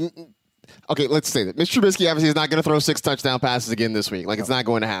 Okay, let's say that Mr. Trubisky obviously is not going to throw 6 touchdown passes again this week. Like, it's not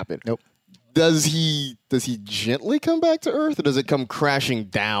going to happen. Nope. Does he gently come back to earth, or does it come crashing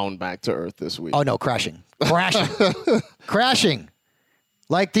down back to earth this week? Oh no, crashing, crashing,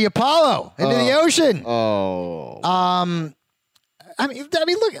 like the Apollo into the ocean. Oh. I mean,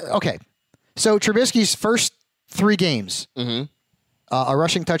 look. Okay, so Trubisky's first 3 games, a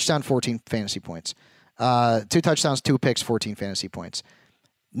rushing touchdown, 14 fantasy points. 2 touchdowns, 2 picks, 14 fantasy points.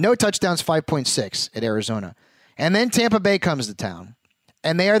 No touchdowns, 5.6 at Arizona. And then Tampa Bay comes to town,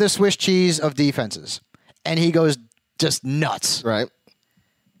 and they are the Swiss cheese of defenses. And he goes just nuts. Right.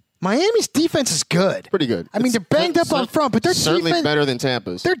 Miami's defense is good. Pretty good. I mean, they're banged up on front, but their certainly defense, better than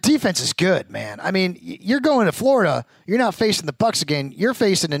Tampa's. Their defense is good, man. I mean, you're going to Florida. You're not facing the Bucs again. You're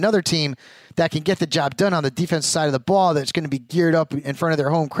facing another team that can get the job done on the defensive side of the ball that's going to be geared up in front of their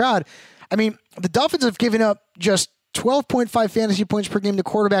home crowd. I mean, the Dolphins have given up just 12.5 fantasy points per game to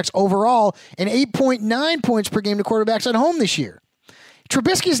quarterbacks overall and 8.9 points per game to quarterbacks at home this year.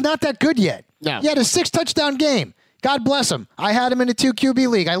 Trubisky's not that good yet. No. He had a 6-touchdown game. God bless him. I had him in a 2 QB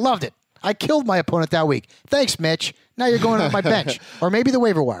league. I loved it. I killed my opponent that week. Thanks, Mitch. Now you're going on my bench. Or maybe the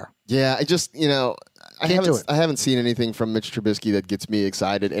waiver wire. Yeah, I just, I haven't seen anything from Mitch Trubisky that gets me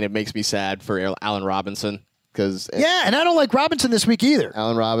excited, and it makes me sad for Allen Robinson. And I don't like Robinson this week either.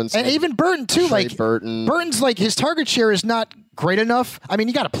 Allen Robinson. And even Burton, too. Trey Burton. Burton's like, his target share is not great enough. I mean,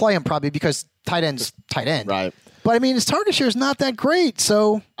 you got to play him probably because tight end's tight end. Right. But I mean, his target share is not that great.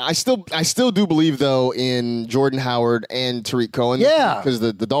 So I still do believe, though, in Jordan Howard and Tariq Cohen. Yeah. Because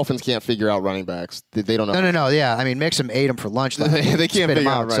the Dolphins can't figure out running backs. They don't know. No. Yeah. I mean, Mixon ate him for lunch. They can't figure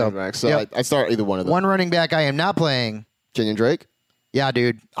out running backs. So I start either one of them. One running back I am not playing. Kenyon Drake? Yeah,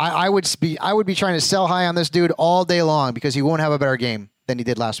 dude. I would be trying to sell high on this dude all day long because he won't have a better game than he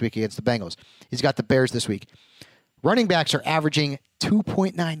did last week against the Bengals. He's got the Bears this week. Running backs are averaging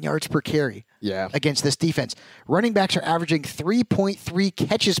 2.9 yards per carry against this defense. Running backs are averaging 3.3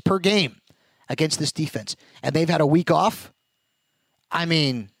 catches per game against this defense. And they've had a week off. I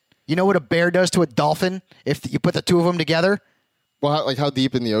mean, you know what a bear does to a dolphin if you put the two of them together? Well, how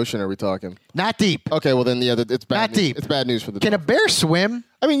deep in the ocean are we talking? Not deep. Okay, well then, it's bad. Not deep. It's bad news for the. Can a bear swim?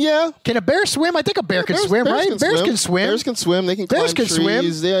 I mean, yeah. Can a bear swim? I think a bear can swim, right? Bears can swim. Bears can swim. They can climb Bears can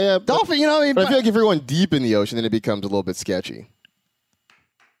trees. swim. Yeah. Dolphin, But I feel like if you're going deep in the ocean, then it becomes a little bit sketchy.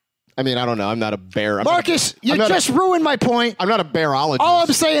 I mean, I don't know. I'm not a bear. Marcus, you just ruined my point. I'm not a bearologist. All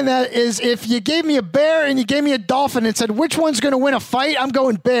I'm saying that is if you gave me a bear and you gave me a dolphin and said, which one's going to win a fight, I'm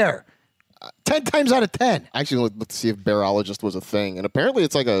going bear. 10 times out of 10. Actually, let's see if bearologist was a thing. And apparently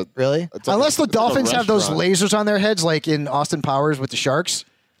it's like a... Really? Unless the Dolphins have those lasers on their heads like in Austin Powers with the sharks.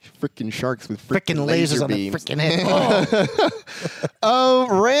 Freaking sharks with freaking lasers on the freaking head.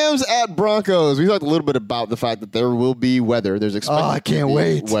 Rams at Broncos. We talked a little bit about the fact that there will be weather. There's expected I can't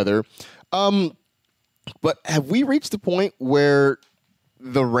wait. Weather. But have we reached the point where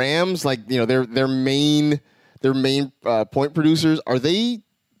the Rams, like, their main point producers, are they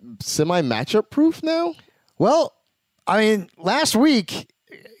semi-matchup proof now? Well, I mean, last week,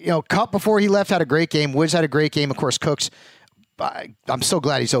 Kupp before he left had a great game. Woods had a great game. Of course, Cooks. I'm so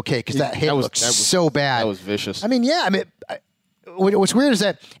glad he's okay because that hit looked so bad. That was vicious. I mean, yeah. I mean, what's weird is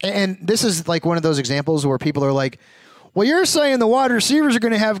that, and this is like one of those examples where people are like, well, you're saying the wide receivers are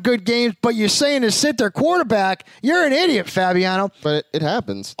going to have good games, but you're saying to sit their quarterback. You're an idiot, Fabiano. But it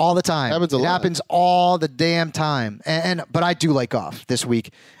happens. All the time. It happens a lot. It happens all the damn time. But I do like Goff this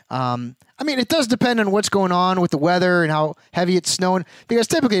week. I mean, it does depend on what's going on with the weather and how heavy it's snowing, because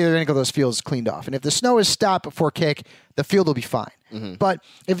typically they're going to get those fields cleaned off. And if the snow is stopped before kick, the field will be fine. Mm-hmm. But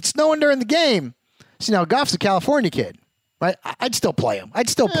if it's snowing during the game, see, now Goff's a California kid, right? I'd still play him.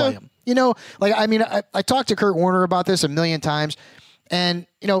 Play him. I talked to Kurt Warner about this a million times, and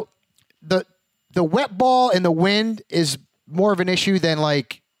the wet ball and the wind is more of an issue than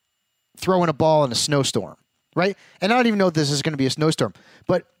like throwing a ball in a snowstorm, right? And I don't even know if this is going to be a snowstorm,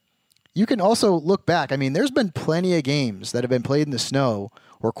 but you can also look back. I mean, there's been plenty of games that have been played in the snow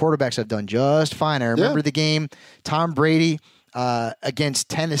where quarterbacks have done just fine. I remember the game Tom Brady against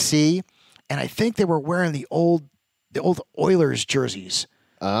Tennessee, and I think they were wearing the old Oilers jerseys,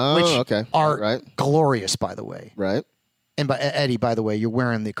 which are glorious, by the way. Right. And Eddie, by the way, you're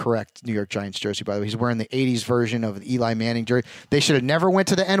wearing the correct New York Giants jersey, by the way. He's wearing the 80s version of the Eli Manning jersey. They should have never went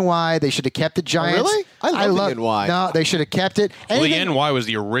to the NY. They should have kept the Giants. Oh, really? I love the NY. No, they should have kept it. Well, the NY was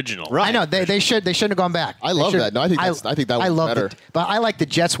the original. Right. I know. They shouldn't have gone back. I love that. No, I think that was better. But I like the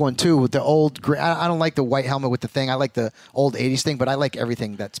Jets one, too, with the old I don't like the white helmet with the thing. I like the old 80s thing, but I like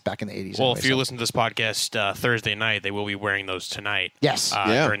everything that's back in the 80s. Well, anyway, if you listen to this podcast Thursday night, they will be wearing those tonight. Yes.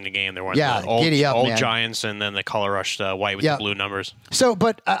 During the game. They're wearing the old Giants and then the color rushed white with the blue numbers. So,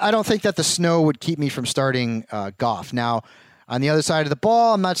 but I don't think that the snow would keep me from starting Goff. Now, on the other side of the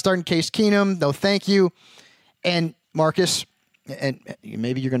ball, I'm not starting Case Keenum. No, thank you. And Marcus, and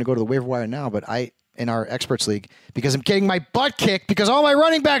maybe you're going to go to the waiver wire now, but in our experts league, because I'm getting my butt kicked because all my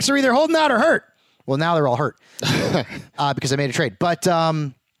running backs are either holding out or hurt. Well, now they're all hurt because I made a trade. But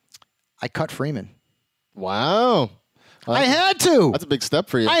I cut Freeman. Wow. I had to. That's a big step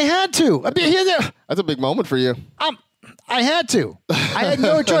for you. I had to. That's a big moment for you. I had to. I had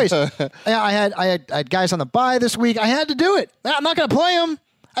no choice. I had guys on the bye this week. I had to do it. I'm not going to play them.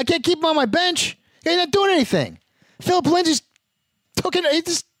 I can't keep them on my bench. He's not doing anything. Philip Lindsay's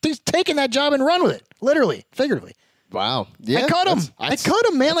he's taking that job and run with it, literally, figuratively. Wow. Yeah. I cut him. I cut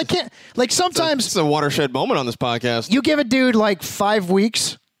him, man. I can't. Like sometimes it's a watershed moment on this podcast. You give a dude like 5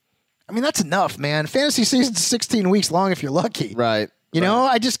 weeks. I mean, that's enough, man. Fantasy season's 16 weeks long if you're lucky. Right. You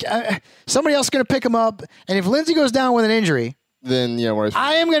know, somebody else is going to pick him up, and if Lindsay goes down with an injury, then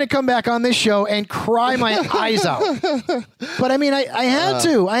I am going to come back on this show and cry my eyes out. But I mean, I had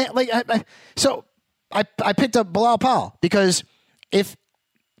to. So I picked up Bilal Powell because if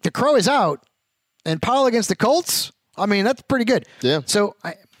the Crow is out and Powell against the Colts, I mean that's pretty good. Yeah. So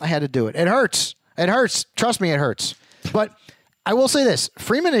I had to do it. It hurts. It hurts. Trust me, it hurts. But I will say this: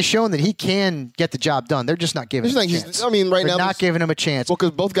 Freeman has shown that he can get the job done. They're just not giving him a chance. Right now, not giving him a chance. Well,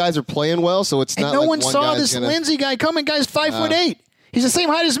 because both guys are playing well, so it's not. No like one saw this Lindsay guy coming. Guy's 5'8". He's the same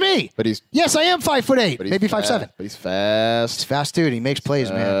height as me. But he's I am 5'8", maybe 5'7". But he's fast. He's fast, dude. He makes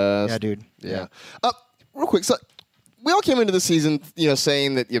plays, man. Yeah, dude. Yeah. Real quick, so we all came into the season,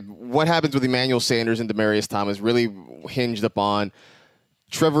 saying that what happens with Emmanuel Sanders and Demaryius Thomas really hinged upon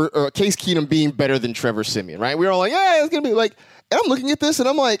Case Keenum being better than Trevor Siemian, right? We were all like, yeah, it's gonna be like. And I'm looking at this, and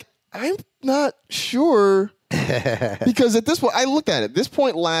I'm like, I'm not sure. Because at this point, I looked at it. This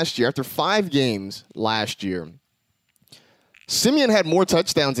point last year, after 5 games last year, Siemian had more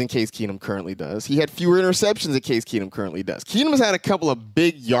touchdowns than Case Keenum currently does. He had fewer interceptions than Case Keenum currently does. Keenum has had a couple of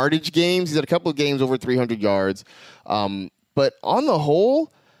big yardage games. He's had a couple of games over 300 yards. But on the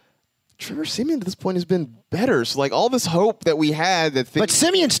whole, Trevor Siemian at this point has been better. So, like, all this hope that we had. But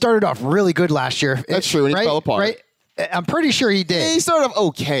Siemian started off really good last year. That's true, and he fell apart. Right? I'm pretty sure he did. Yeah, he started off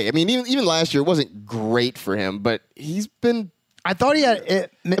okay. I mean, even last year it wasn't great for him, but he's been. I thought he had.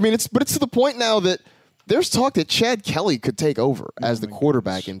 It's to the point now that there's talk that Chad Kelly could take over as the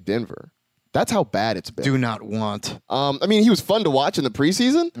quarterback in Denver. That's how bad it's been. Do not want. He was fun to watch in the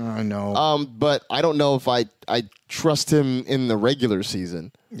preseason. I know. But I don't know if I trust him in the regular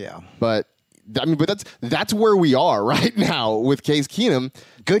season. Yeah. But that's where we are right now with Case Keenum.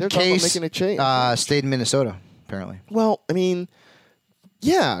 Good Case. Making a change. Stayed in Minnesota. Apparently. Well,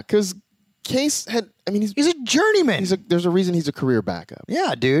 yeah, because Case had. He's a journeyman. There's a reason he's a career backup.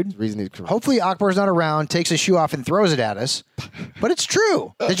 Yeah, dude. There's a reason he's a career. Hopefully, Akbar's not around, takes his shoe off, and throws it at us. But it's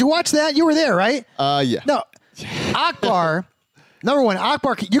true. Did you watch that? You were there, right? Yeah. No, Akbar. Number one,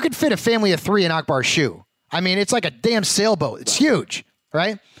 Akbar. You could fit a family of 3 in Akbar's shoe. It's like a damn sailboat. It's huge,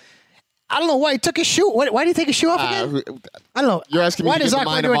 right? I don't know why he took his shoe. Why did he take his shoe off again? I don't know. You're asking me why to get the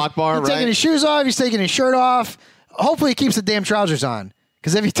mind of Akbar, right? He's taking his shoes off. He's taking his shirt off. Hopefully he keeps the damn trousers on.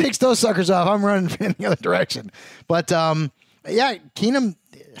 Because if he takes those suckers off, I'm running in the other direction. But, yeah, Keenum.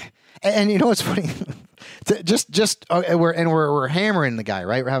 And you know what's funny? We're hammering the guy,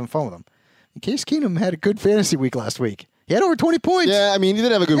 right? We're having fun with him. Case Keenum had a good fantasy week last week. He had over 20 points. Yeah, he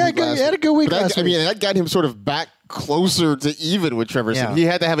did have a good week last week. He had a good week last week. That got him sort of back closer to even with Trevor Siemian. He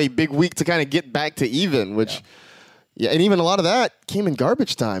had to have a big week to kind of get back to even, which, and even a lot of that came in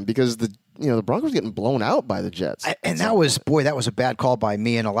garbage time because the Broncos were getting blown out by the Jets. That was a bad call by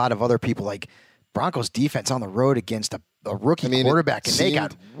me and a lot of other people. Like, Broncos defense on the road against a a rookie quarterback, and they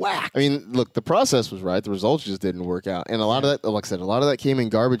got whacked. I mean, look, the process was right. The results just didn't work out, and a lot of that, like I said, a lot of that came in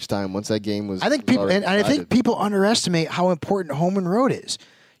garbage time once that game was. I think people, and I think people underestimate how important home and road is.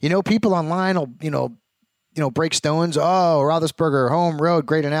 You know, people online will, break stones. Oh, Roethlisberger, home, road,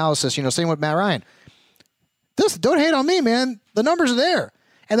 great analysis. Same with Matt Ryan. Don't hate on me, man. The numbers are there.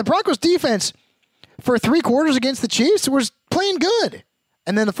 And the Broncos defense, for 3 quarters against the Chiefs, was playing good.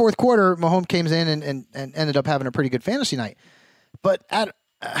 And then the fourth quarter, Mahomes came in and ended up having a pretty good fantasy night. But, on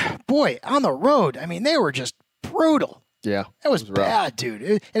the road, I mean, they were just brutal. Yeah. That was bad, dude.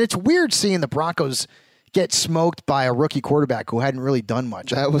 And it's weird seeing the Broncos get smoked by a rookie quarterback who hadn't really done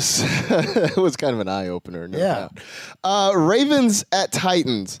much. That was it was kind of an eye-opener. No doubt. Ravens at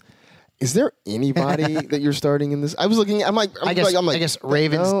Titans. Is there anybody that you're starting in this? I was looking. I guess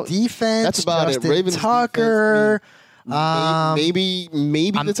Ravens defense. That's about Justin it. Ravens Tucker. Defense,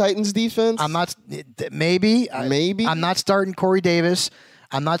 maybe the Titans defense. I'm not. Maybe. I'm not starting Corey Davis.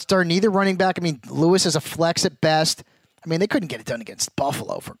 I'm not starting either running back. I mean, Lewis is a flex at best. I mean, they couldn't get it done against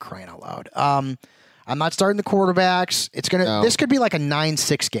Buffalo, for crying out loud. I'm not starting the quarterbacks. This could be like a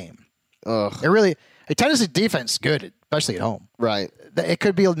 9-6 game. Ugh. It really. Tennessee defense good, especially at home. Right. It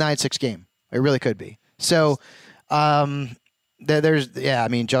could be a 9-6 game. It really could be. So, Justin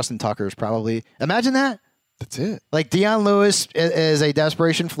Tucker is probably. Imagine that. That's it. Like Deion Lewis is a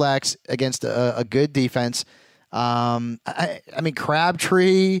desperation flex against a good defense.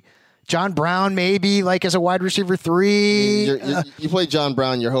 Crabtree, John Brown maybe like as a wide receiver 3. You play John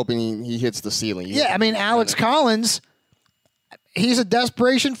Brown, you're hoping he hits the ceiling. Alex Collins, he's a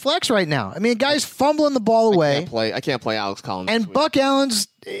desperation flex right now. I mean, guy's fumbling the ball away. I can't play Alex Collins. And Buck Allen's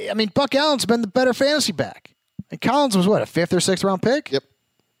been the better fantasy back. And Collins was what, a 5th or 6th round pick? Yep.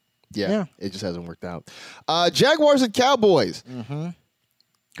 Yeah. It just hasn't worked out. Jaguars and Cowboys. Mm-hmm.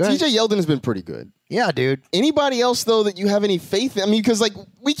 TJ Yeldon has been pretty good. Yeah, dude. Anybody else though that you have any faith in? I mean, because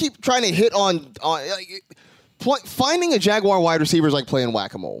we keep trying to hit on finding a Jaguar wide receiver is like playing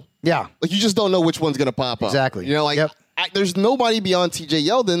whack-a-mole. Yeah, you just don't know which one's going to pop up. Exactly. There's nobody beyond TJ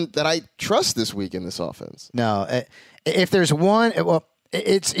Yeldon that I trust this week in this offense. No, if there's one,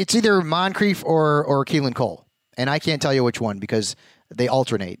 it's either Moncrief or Keelan Cole, and I can't tell you which one because they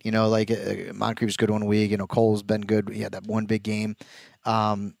alternate. Moncrief's good one week. Cole's been good. He had that one big game.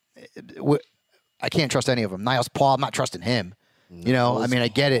 I can't trust any of them. Niles Paul, I'm not trusting him.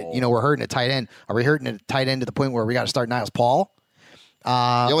 I get it. We're hurting a tight end. Are we hurting a tight end to the point where we got to start Niles Paul? The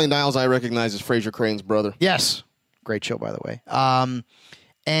only Niles I recognize is Fraser Crane's brother. Yes. Great show, by the way.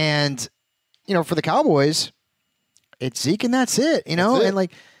 And for the Cowboys, it's Zeke and that's it,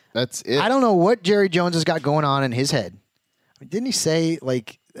 That's it. I don't know what Jerry Jones has got going on in his head. Didn't he say,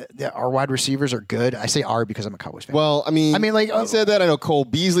 that our wide receivers are good? I say "are" because I'm a Cowboys fan. Well, he said that. I know Cole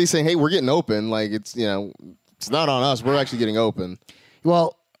Beasley saying, "Hey, we're getting open." It's not on us. We're actually getting open.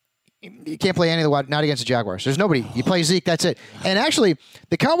 Well, you can't play any of the not against the Jaguars. There's nobody. You play Zeke. That's it. And actually,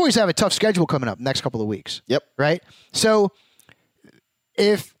 the Cowboys have a tough schedule coming up next couple of weeks. Yep. Right. So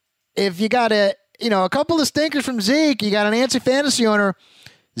if you got a couple of stinkers from Zeke, you got an antsy fantasy owner.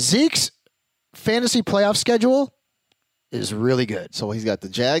 Zeke's fantasy playoff schedule is really good. So he's got the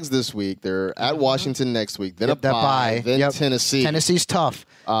Jags this week. They're at Washington next week. Then a bye. Then Tennessee. Tennessee's tough.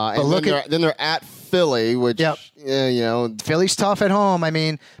 Then they're at Philly, which Philly's tough at home.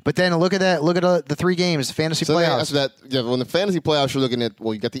 But then look at that. Look at the 3 games fantasy playoffs. After that, when the fantasy playoffs, you're looking at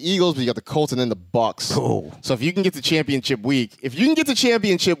you got the Eagles, but you got the Colts, and then the Bucks. Cool. So if you can get the championship week,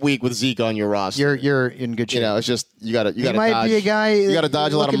 with Zeke on your roster, you're in good shape. It's just you got to. He might be a guy. You got to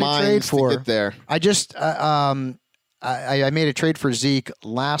dodge a lot of mines to get there. I just I made a trade for Zeke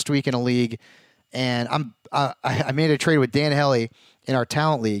last week in a league, and I made a trade with Dan Helly in our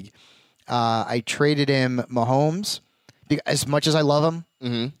talent league. I traded him Mahomes. As much as I love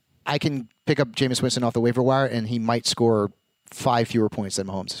him, I can pick up Jameis Winston off the waiver wire, and he might score 5 fewer points than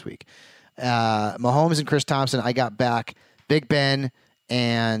Mahomes this week. Mahomes and Chris Thompson, I got back Big Ben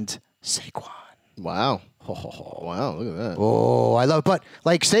and Saquon. Wow. Wow, look at that. Oh, I love it. But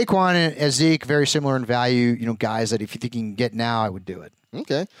Saquon and Zeke, very similar in value, guys that if you think you can get now, I would do it.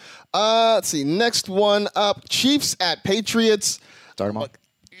 Okay. Let's see. Next one up. Chiefs at Patriots. Start them off.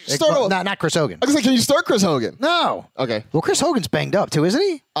 Not Chris Hogan. I was like, can you start Chris Hogan? No. Okay. Well, Chris Hogan's banged up too, isn't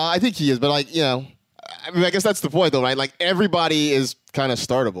he? I think he is, but I guess that's the point though, right? Everybody is kind of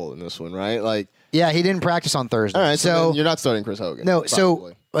startable in this one, right? Yeah, he didn't practice on Thursday. All right, so you're not starting Chris Hogan. No,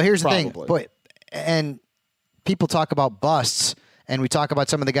 probably. Here's the thing. And people talk about busts, and we talk about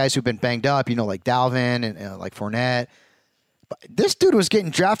some of the guys who've been banged up, like Dalvin and like Fournette. This dude was getting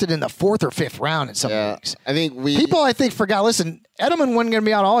drafted in the 4th or 5th round in some leagues. I think people forgot. Listen, Edelman wasn't going to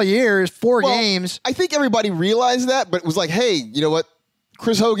be out all year. 4 games. I think everybody realized that, but it was like, hey, you know what?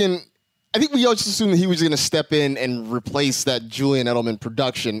 Chris Hogan, I think we all just assumed that he was going to step in and replace that Julian Edelman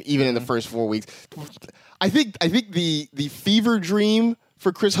production even in the first 4 weeks. I think the fever dream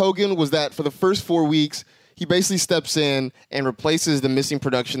for Chris Hogan was that for the first 4 weeks, he basically steps in and replaces the missing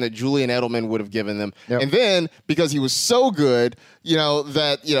production that Julian Edelman would have given them. Yep. And then, because he was so good,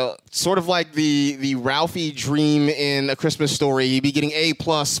 sort of like the Ralphie dream in A Christmas Story, he'd be getting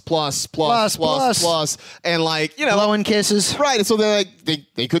A+++++++, and blowing kisses. Right, and so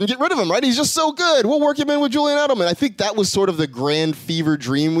they couldn't get rid of him, right? He's just so good. We'll work him in with Julian Edelman. I think that was sort of the grand fever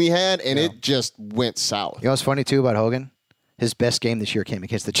dream we had, and it just went south. You know what's funny, too, about Hogan? His best game this year came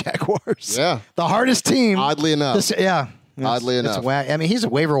against the Jaguars. Yeah. The hardest team. Oddly enough. Oddly enough. I mean, he's a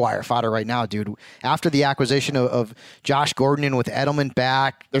waiver wire fodder right now, dude. After the acquisition of Josh Gordon and with Edelman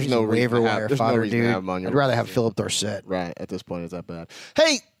back, there's no waiver wire fodder, dude. I'd rather have Philip Dorsett. Right. At this point, it's that bad.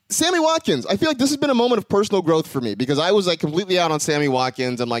 Hey, Sammy Watkins. I feel like this has been a moment of personal growth for me because I was completely out on Sammy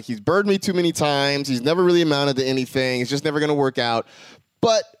Watkins. I'm like, he's burned me too many times. He's never really amounted to anything. It's just never going to work out.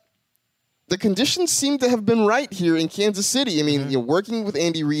 But the conditions seem to have been right here in Kansas City. I mean, you're working with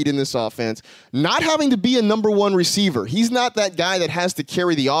Andy Reid in this offense, not having to be a number one receiver. He's not that guy that has to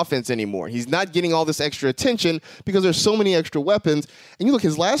carry the offense anymore. He's not getting all this extra attention because there's so many extra weapons. And you look,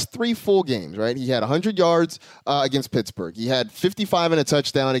 his last 3 full games, right? He had 100 yards against Pittsburgh. He had 55 and a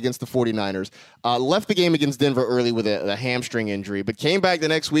touchdown against the 49ers. Left the game against Denver early with a hamstring injury, but came back the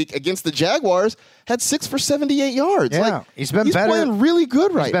next week against the Jaguars, had 6 for 78 yards. Yeah, he's better. Playing really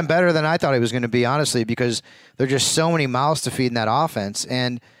good right now. He's been better than I thought he was going to be, honestly, because there are just so many mouths to feed in that offense.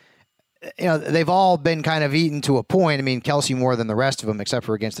 And, they've all been kind of eaten to a point. I mean, Kelsey more than the rest of them, except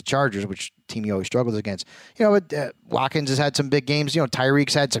for against the Chargers, which team he always struggles against. Watkins has had some big games.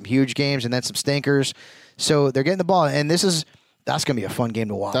 Tyreek's had some huge games and then some stinkers. So they're getting the ball. And that's going to be a fun game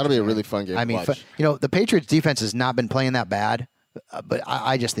to watch. That'll be a really fun game to watch. The Patriots defense has not been playing that bad, but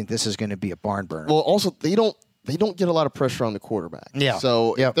I just think this is going to be a barn burner. Well, also, they don't get a lot of pressure on the quarterback. Yeah.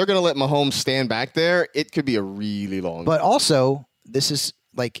 So if they're going to let Mahomes stand back there, it could be a really long game. But also, this is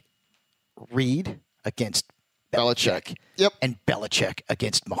like Reid against Belichick. Yep. And Belichick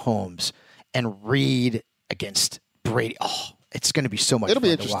against Mahomes. And Reid against Brady. Oh, it's going to be so much fun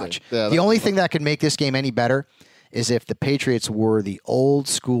to watch. Yeah, the only thing that could make this game any better is if the Patriots wore the old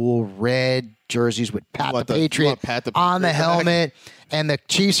school red jerseys with Pat the Patriot on the helmet, and the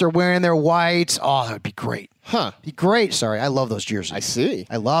Chiefs are wearing their whites. Oh, that would be great. Huh. Be great. Sorry, I love those jerseys. I see.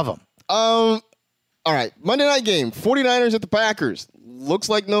 I love them. All right, Monday night game, 49ers at the Packers. Looks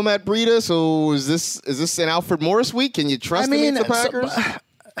like no Matt Breida, so is this an Alfred Morris week? Can you trust him against the Packers?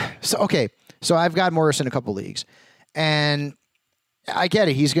 So I've got Morris in a couple leagues, and I get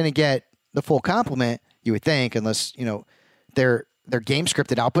it. He's going to get the full complement, you would think, unless, they're game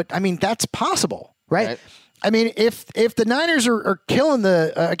scripted out. But, I mean, that's possible, right? I mean, if the Niners are killing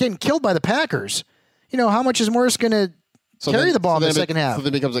getting killed by the Packers, how much is Morris going to carry the ball in the second half? So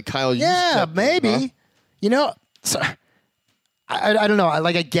then it becomes a Kyle Juszczyk. Yeah, maybe. Huh? So I don't know.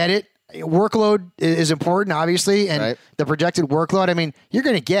 I get it. Workload is important, obviously, and the projected workload. I mean, you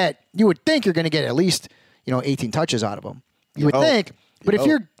would think you're going to get at least 18 touches out of him. You would think, but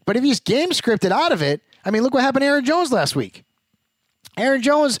if he's game scripted out of it, I mean, look what happened to Aaron Jones last week. Aaron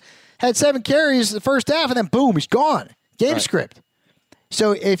Jones had 7 carries the first half, and then boom, he's gone. Game script.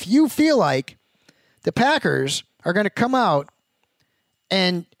 So if you feel like the Packers are going to come out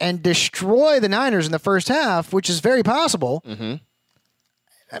and destroy the Niners in the first half, which is very possible. Mm-hmm.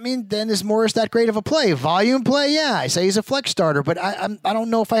 I mean, then is Morris that great of a play? Volume play? Yeah, I say he's a flex starter, but I don't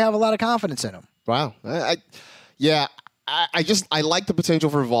know if I have a lot of confidence in him. Wow. I like the potential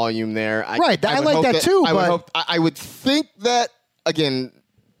for volume there. I like that too. I would think that, again,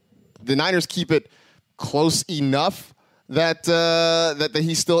 the Niners keep it close enough that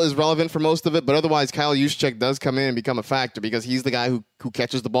he still is relevant for most of it. But otherwise, Kyle Juszczyk does come in and become a factor because he's the guy who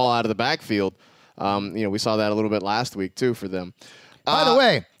catches the ball out of the backfield. We saw that a little bit last week too for them. By the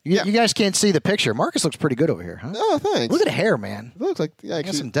way, you guys can't see the picture. Marcus looks pretty good over here, huh? Oh, thanks. Look at the hair, man. It looks like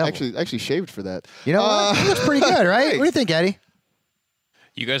actually shaved for that. You know what? It looks pretty good, right? What do you think, Eddie?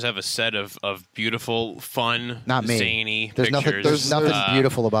 You guys have a set of beautiful, fun, Not me. zany There's pictures. There's nothing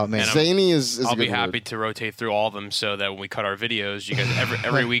beautiful about me. Zany is I'll a good be happy word. to rotate through all of them so that when we cut our videos, you guys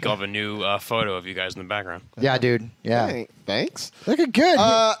every week I'll have a new photo of you guys in the background. Yeah, dude. Yeah. Hey, thanks. Looking good.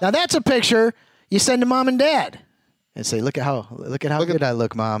 Now that's a picture you send to mom and dad and say, "Look at how good I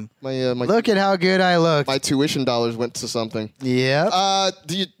look, Mom. My look at how good I look." My tuition dollars went to something. Yeah.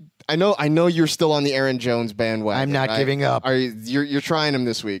 I know you're still on the Aaron Jones bandwagon. I'm not giving up. You're trying him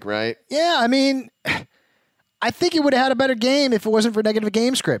this week, right? Yeah, I mean, I think he would have had a better game if it wasn't for negative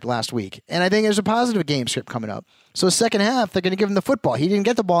game script last week. And I think there's a positive game script coming up. So second half, they're going to give him the football. He didn't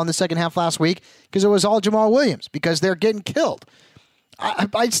get the ball in the second half last week because it was all Jamal Williams because they're getting killed.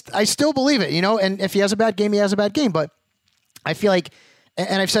 I still believe it, and if he has a bad game, he has a bad game. But I feel like,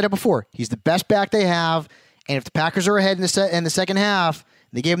 and I've said it before, he's the best back they have. And if the Packers are ahead in the second half,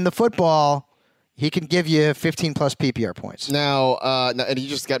 they gave him the football, he can give you 15-plus PPR points. Now, and you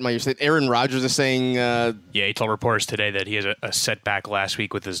just got you said Aaron Rodgers is saying... Yeah, he told reporters today that he has a setback last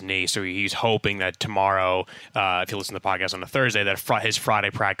week with his knee, so he's hoping that tomorrow, if you listen to the podcast on a Thursday, that his Friday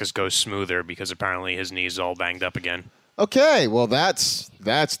practice goes smoother because apparently his knee's all banged up again. Okay, well, that's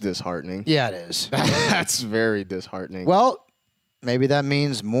disheartening. Yeah, it is. That's very disheartening. Well, maybe that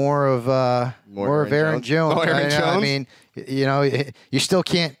means more of Aaron Jones. Oh, Aaron Jones? I mean, you still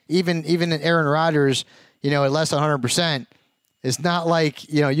can't even Aaron Rodgers, at less than 100%. It's not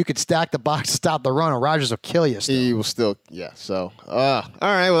like you could stack the box to stop the run, or Rodgers will kill you. Still. He will still, yeah. So, all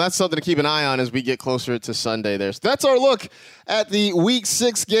right. Well, that's something to keep an eye on as we get closer to Sunday. There. So that's our look at the Week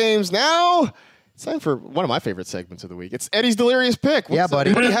 6 games. Now it's time for one of my favorite segments of the week. It's Eddie's Delirious Pick. Yeah,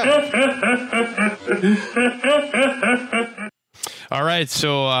 buddy. What do you have? All right,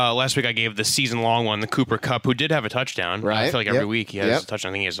 so last week I gave the season-long one, the Cooper Kupp, who did have a touchdown. Right. I feel like every week he has a touchdown.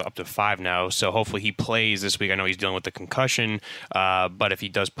 I think he has up to 5 now, so hopefully he plays this week. I know he's dealing with the concussion, but if he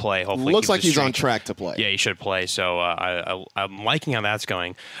does play, hopefully looks like he's on track to play. Yeah, he should play, so I'm liking how that's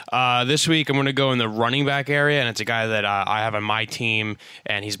going. This week I'm going to go in the running back area, and it's a guy that I have on my team,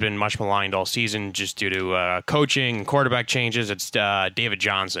 and he's been much maligned all season just due to coaching and quarterback changes. It's David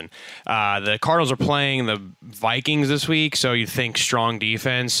Johnson. The Cardinals are playing the Vikings this week, so you think strong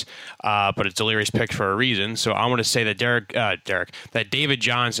defense, but it's delirious pick for a reason. So I want to say that that David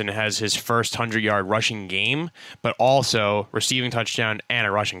Johnson has his first 100-yard rushing game, but also receiving touchdown and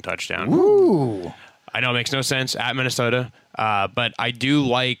a rushing touchdown. Ooh. I know it makes no sense at Minnesota, but I do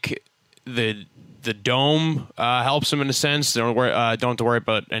like the dome helps him in a sense. Don't have to worry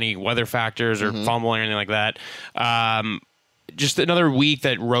about any weather factors or fumbling or anything like that. Just another week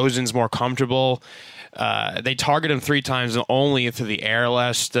that Rosen's more comfortable. They targeted him 3 times only through the air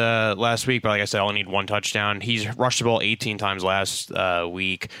last week, but like I said, I only need 1 touchdown. He's rushed the ball 18 times last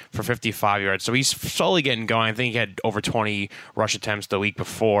week for 55 yards, so he's slowly getting going. I think he had over 20 rush attempts the week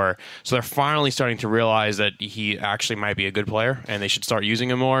before, so they're finally starting to realize that he actually might be a good player, and they should start using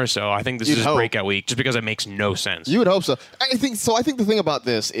him more. So I think this is his breakout week, just because it makes no sense. You would hope so. I think the thing about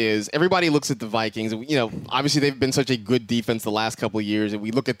this is everybody looks at the Vikings. Obviously they've been such a good defense the last couple of years, and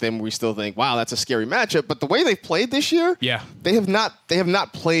we look at them, we still think, wow, that's a scary matchup. But the way they've played this year, they have not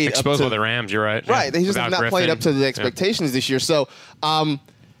played exposed up to by the Rams. You're right. Right, they just have not played up to the expectations this year. So, I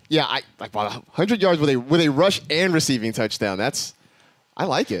like 100 yards with a rush and receiving touchdown. I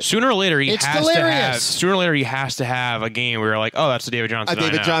like it. Sooner or later, he has to have a game where you're like, oh, that's the David Johnson. A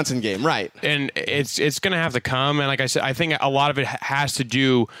David Johnson game, right? And it's going to have to come. And like I said, I think a lot of it has to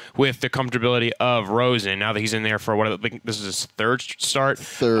do with the comfortability of Rosen. Now that he's in there for this is his 3rd start.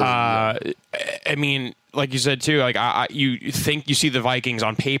 I mean, like you said too, like you think you see the Vikings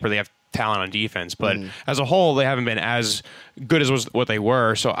on paper, they have talent on defense, but as a whole, they haven't been as good as what they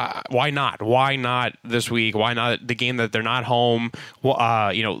were. So why not? Why not this week? Why not the game that they're not home?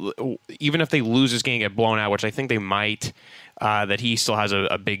 Well, even if they lose this game, get blown out, which I think they might. That he still has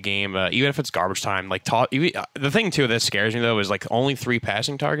a big game, even if it's garbage time. Like the thing too that scares me though is like only 3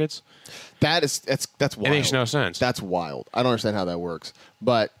 passing targets. That's wild. It makes no sense. That's wild. I don't understand how that works.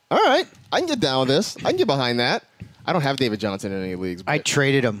 But all right, I can get down with this. I can get behind that. I don't have David Johnson in any leagues. I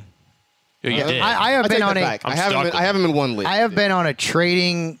traded him. You did. I have been on a. I have him in 1 league. I have been on a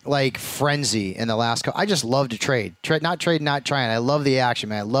trading frenzy in the last couple. I just love to trade. Not trying. I love the action,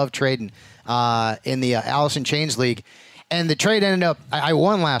 man. I love trading in the Allison Chains League. And the trade ended up, I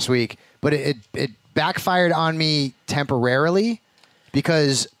won last week, but it backfired on me temporarily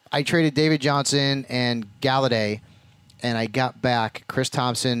because I traded David Johnson and Galladay, and I got back Chris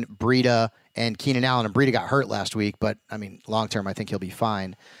Thompson, Breida, and Keenan Allen. And Breida got hurt last week, but, I mean, long term, I think he'll be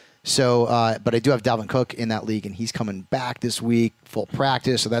fine. So, but I do have Dalvin Cook in that league, and he's coming back this week, full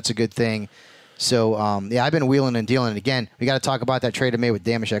practice, so that's a good thing. So, I've been wheeling and dealing. And again, we got to talk about that trade I made with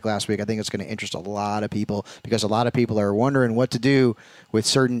Damashek last week. I think it's going to interest a lot of people because a lot of people are wondering what to do with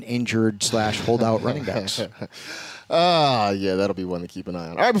certain injured / holdout running backs. Yeah, that'll be one to keep an eye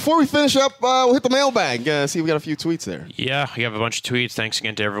on. All right, before we finish up, we'll hit the mailbag. See, we got a few tweets there. Yeah, we have a bunch of tweets. Thanks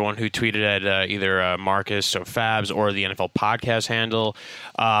again to everyone who tweeted at either Marcus or Fabs or the NFL podcast handle.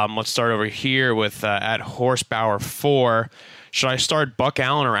 Let's start over here with at Horsebauer4. Should I start Buck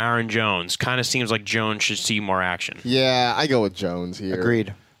Allen or Aaron Jones? Kind of seems like Jones should see more action. Yeah, I go with Jones here.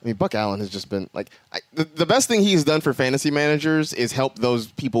 Agreed. I mean, Buck Allen has just been like the best thing he's done for fantasy managers is help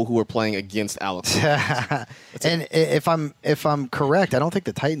those people who are playing against Alex. And if I'm correct, I don't think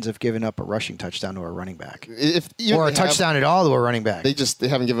the Titans have given up a rushing touchdown to a running back, or a touchdown at all to a running back. They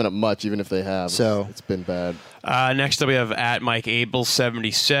haven't given up much, even if they have. So it's been bad. Next up, we have at Mike Abel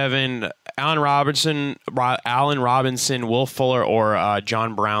 77. Allen Robinson, Will Fuller, or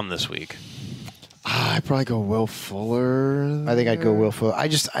John Brown this week. I'd probably go Will Fuller. I think I'd go Will Fuller. I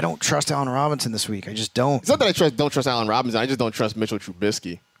don't trust Allen Robinson this week. I just don't. It's not that I don't trust Allen Robinson. I just don't trust Mitchell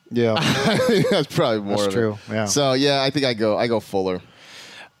Trubisky. Yeah, that's probably more. That's true. Yeah. So yeah, I think I go Fuller.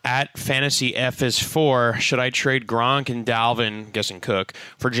 At Fantasy F is 4. Should I trade Gronk and Dalvin, guessing Cook,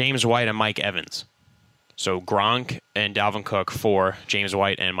 for James White and Mike Evans? So Gronk and Dalvin Cook for James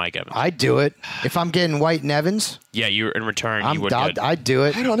White and Mike Evans. I'd do it if I'm getting White and Evans. Yeah, you in return you would. I'd do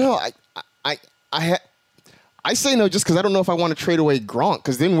it. I don't know. I say no just because I don't know if I want to trade away Gronk,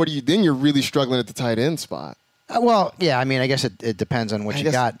 because then then you're really struggling at the tight end spot. Well, yeah, I mean, I guess it depends on what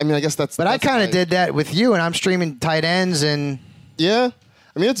you got. I mean, I guess that's. But that's I kind of did that with you, and I'm streaming tight ends, and yeah,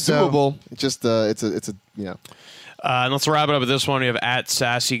 I mean it's doable. It's just it's a And let's wrap it up with this one. We have at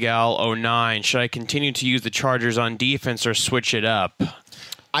SassyGal09. Should I continue to use the Chargers on defense or switch it up?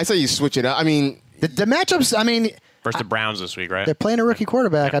 I say you switch it up. I mean, the matchups. I mean. Versus the Browns this week, right? They're playing a rookie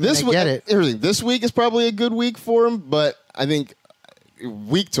quarterback. I get it. This week is probably a good week for him, but I think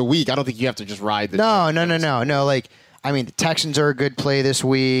week to week, I don't think you have to just ride the. No. Like, I mean, the Texans are a good play this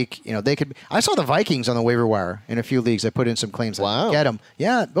week. You know, they could. I saw the Vikings on the waiver wire in a few leagues. I put in some claims. Wow. Get them.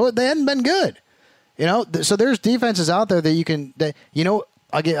 Yeah, but they hadn't been good. You know, so there's defenses out there that you can.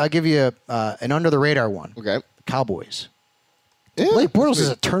 I'll give you an under the radar one. Okay. Cowboys. Yeah, Blake Bortles is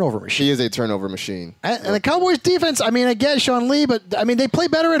a turnover machine. He is a turnover machine. And the Cowboys defense, I mean, I get Sean Lee, but I mean, they play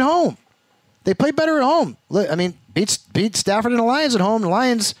better at home. Look, I mean, beat Stafford and the Lions at home. The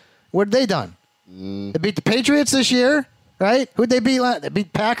Lions, what have they done? They beat the Patriots this year, right? Who'd they beat? They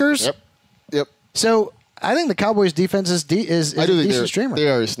beat Packers. Yep. So I think the Cowboys defense is a decent streamer. They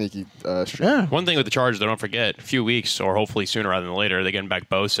are a sneaky streamer. Yeah. One thing with the Chargers, don't forget, a few weeks or hopefully sooner rather than later, they're getting back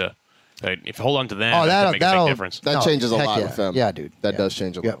Bosa. If you hold on to them, that make a big difference. That changes a lot with them. Yeah, dude. That does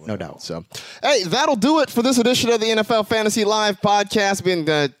change a lot. No doubt. So, hey, that'll do it for this edition of the NFL Fantasy Live podcast.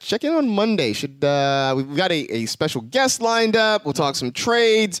 Check in on Monday. We've got a special guest lined up. We'll talk some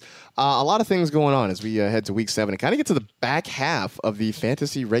trades. A lot of things going on as we head to Week 7 and kind of get to the back half of the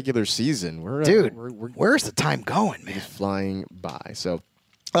fantasy regular season. Where's the time going, man? It's flying by. So,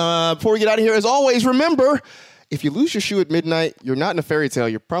 before we get out of here, as always, remember, if you lose your shoe at midnight, you're not in a fairy tale.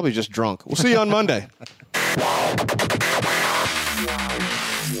 You're probably just drunk. We'll see you on Monday.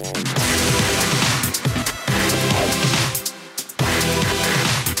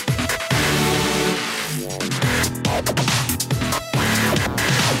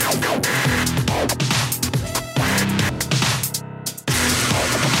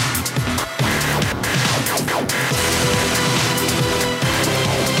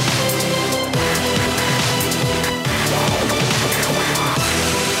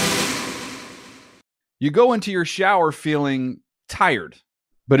 You go into your shower feeling tired,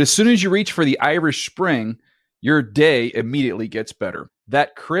 but as soon as you reach for the Irish Spring, your day immediately gets better.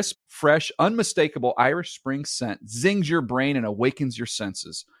 That crisp, fresh, unmistakable Irish Spring scent zings your brain and awakens your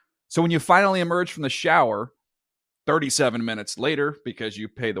senses. So when you finally emerge from the shower, 37 minutes later, because you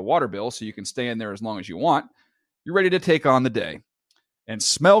pay the water bill so you can stay in there as long as you want, you're ready to take on the day. And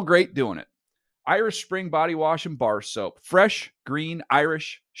smell great doing it. Irish Spring Body Wash and Bar Soap. Fresh, green,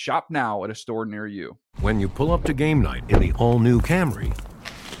 Irish. Shop now at a store near you. When you pull up to game night in the all-new Camry,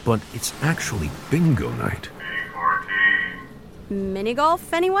 but it's actually bingo night. Mini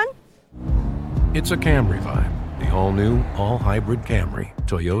golf, anyone? It's a Camry vibe. The all-new, all-hybrid Camry.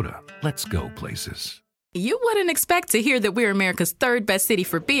 Toyota. Let's go places. You wouldn't expect to hear that we're America's third best city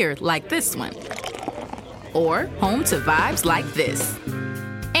for beer like this one. Or home to vibes like this.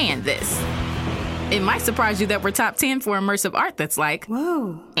 And this. It might surprise you that we're top 10 for immersive art that's like,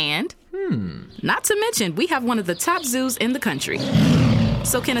 whoa. And, not to mention, we have one of the top zoos in the country.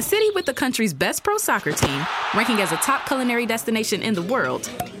 So can a city with the country's best pro soccer team, ranking as a top culinary destination in the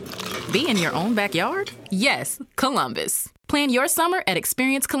world, be in your own backyard? Yes, Columbus. Plan your summer at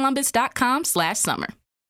experiencecolumbus.com/summer.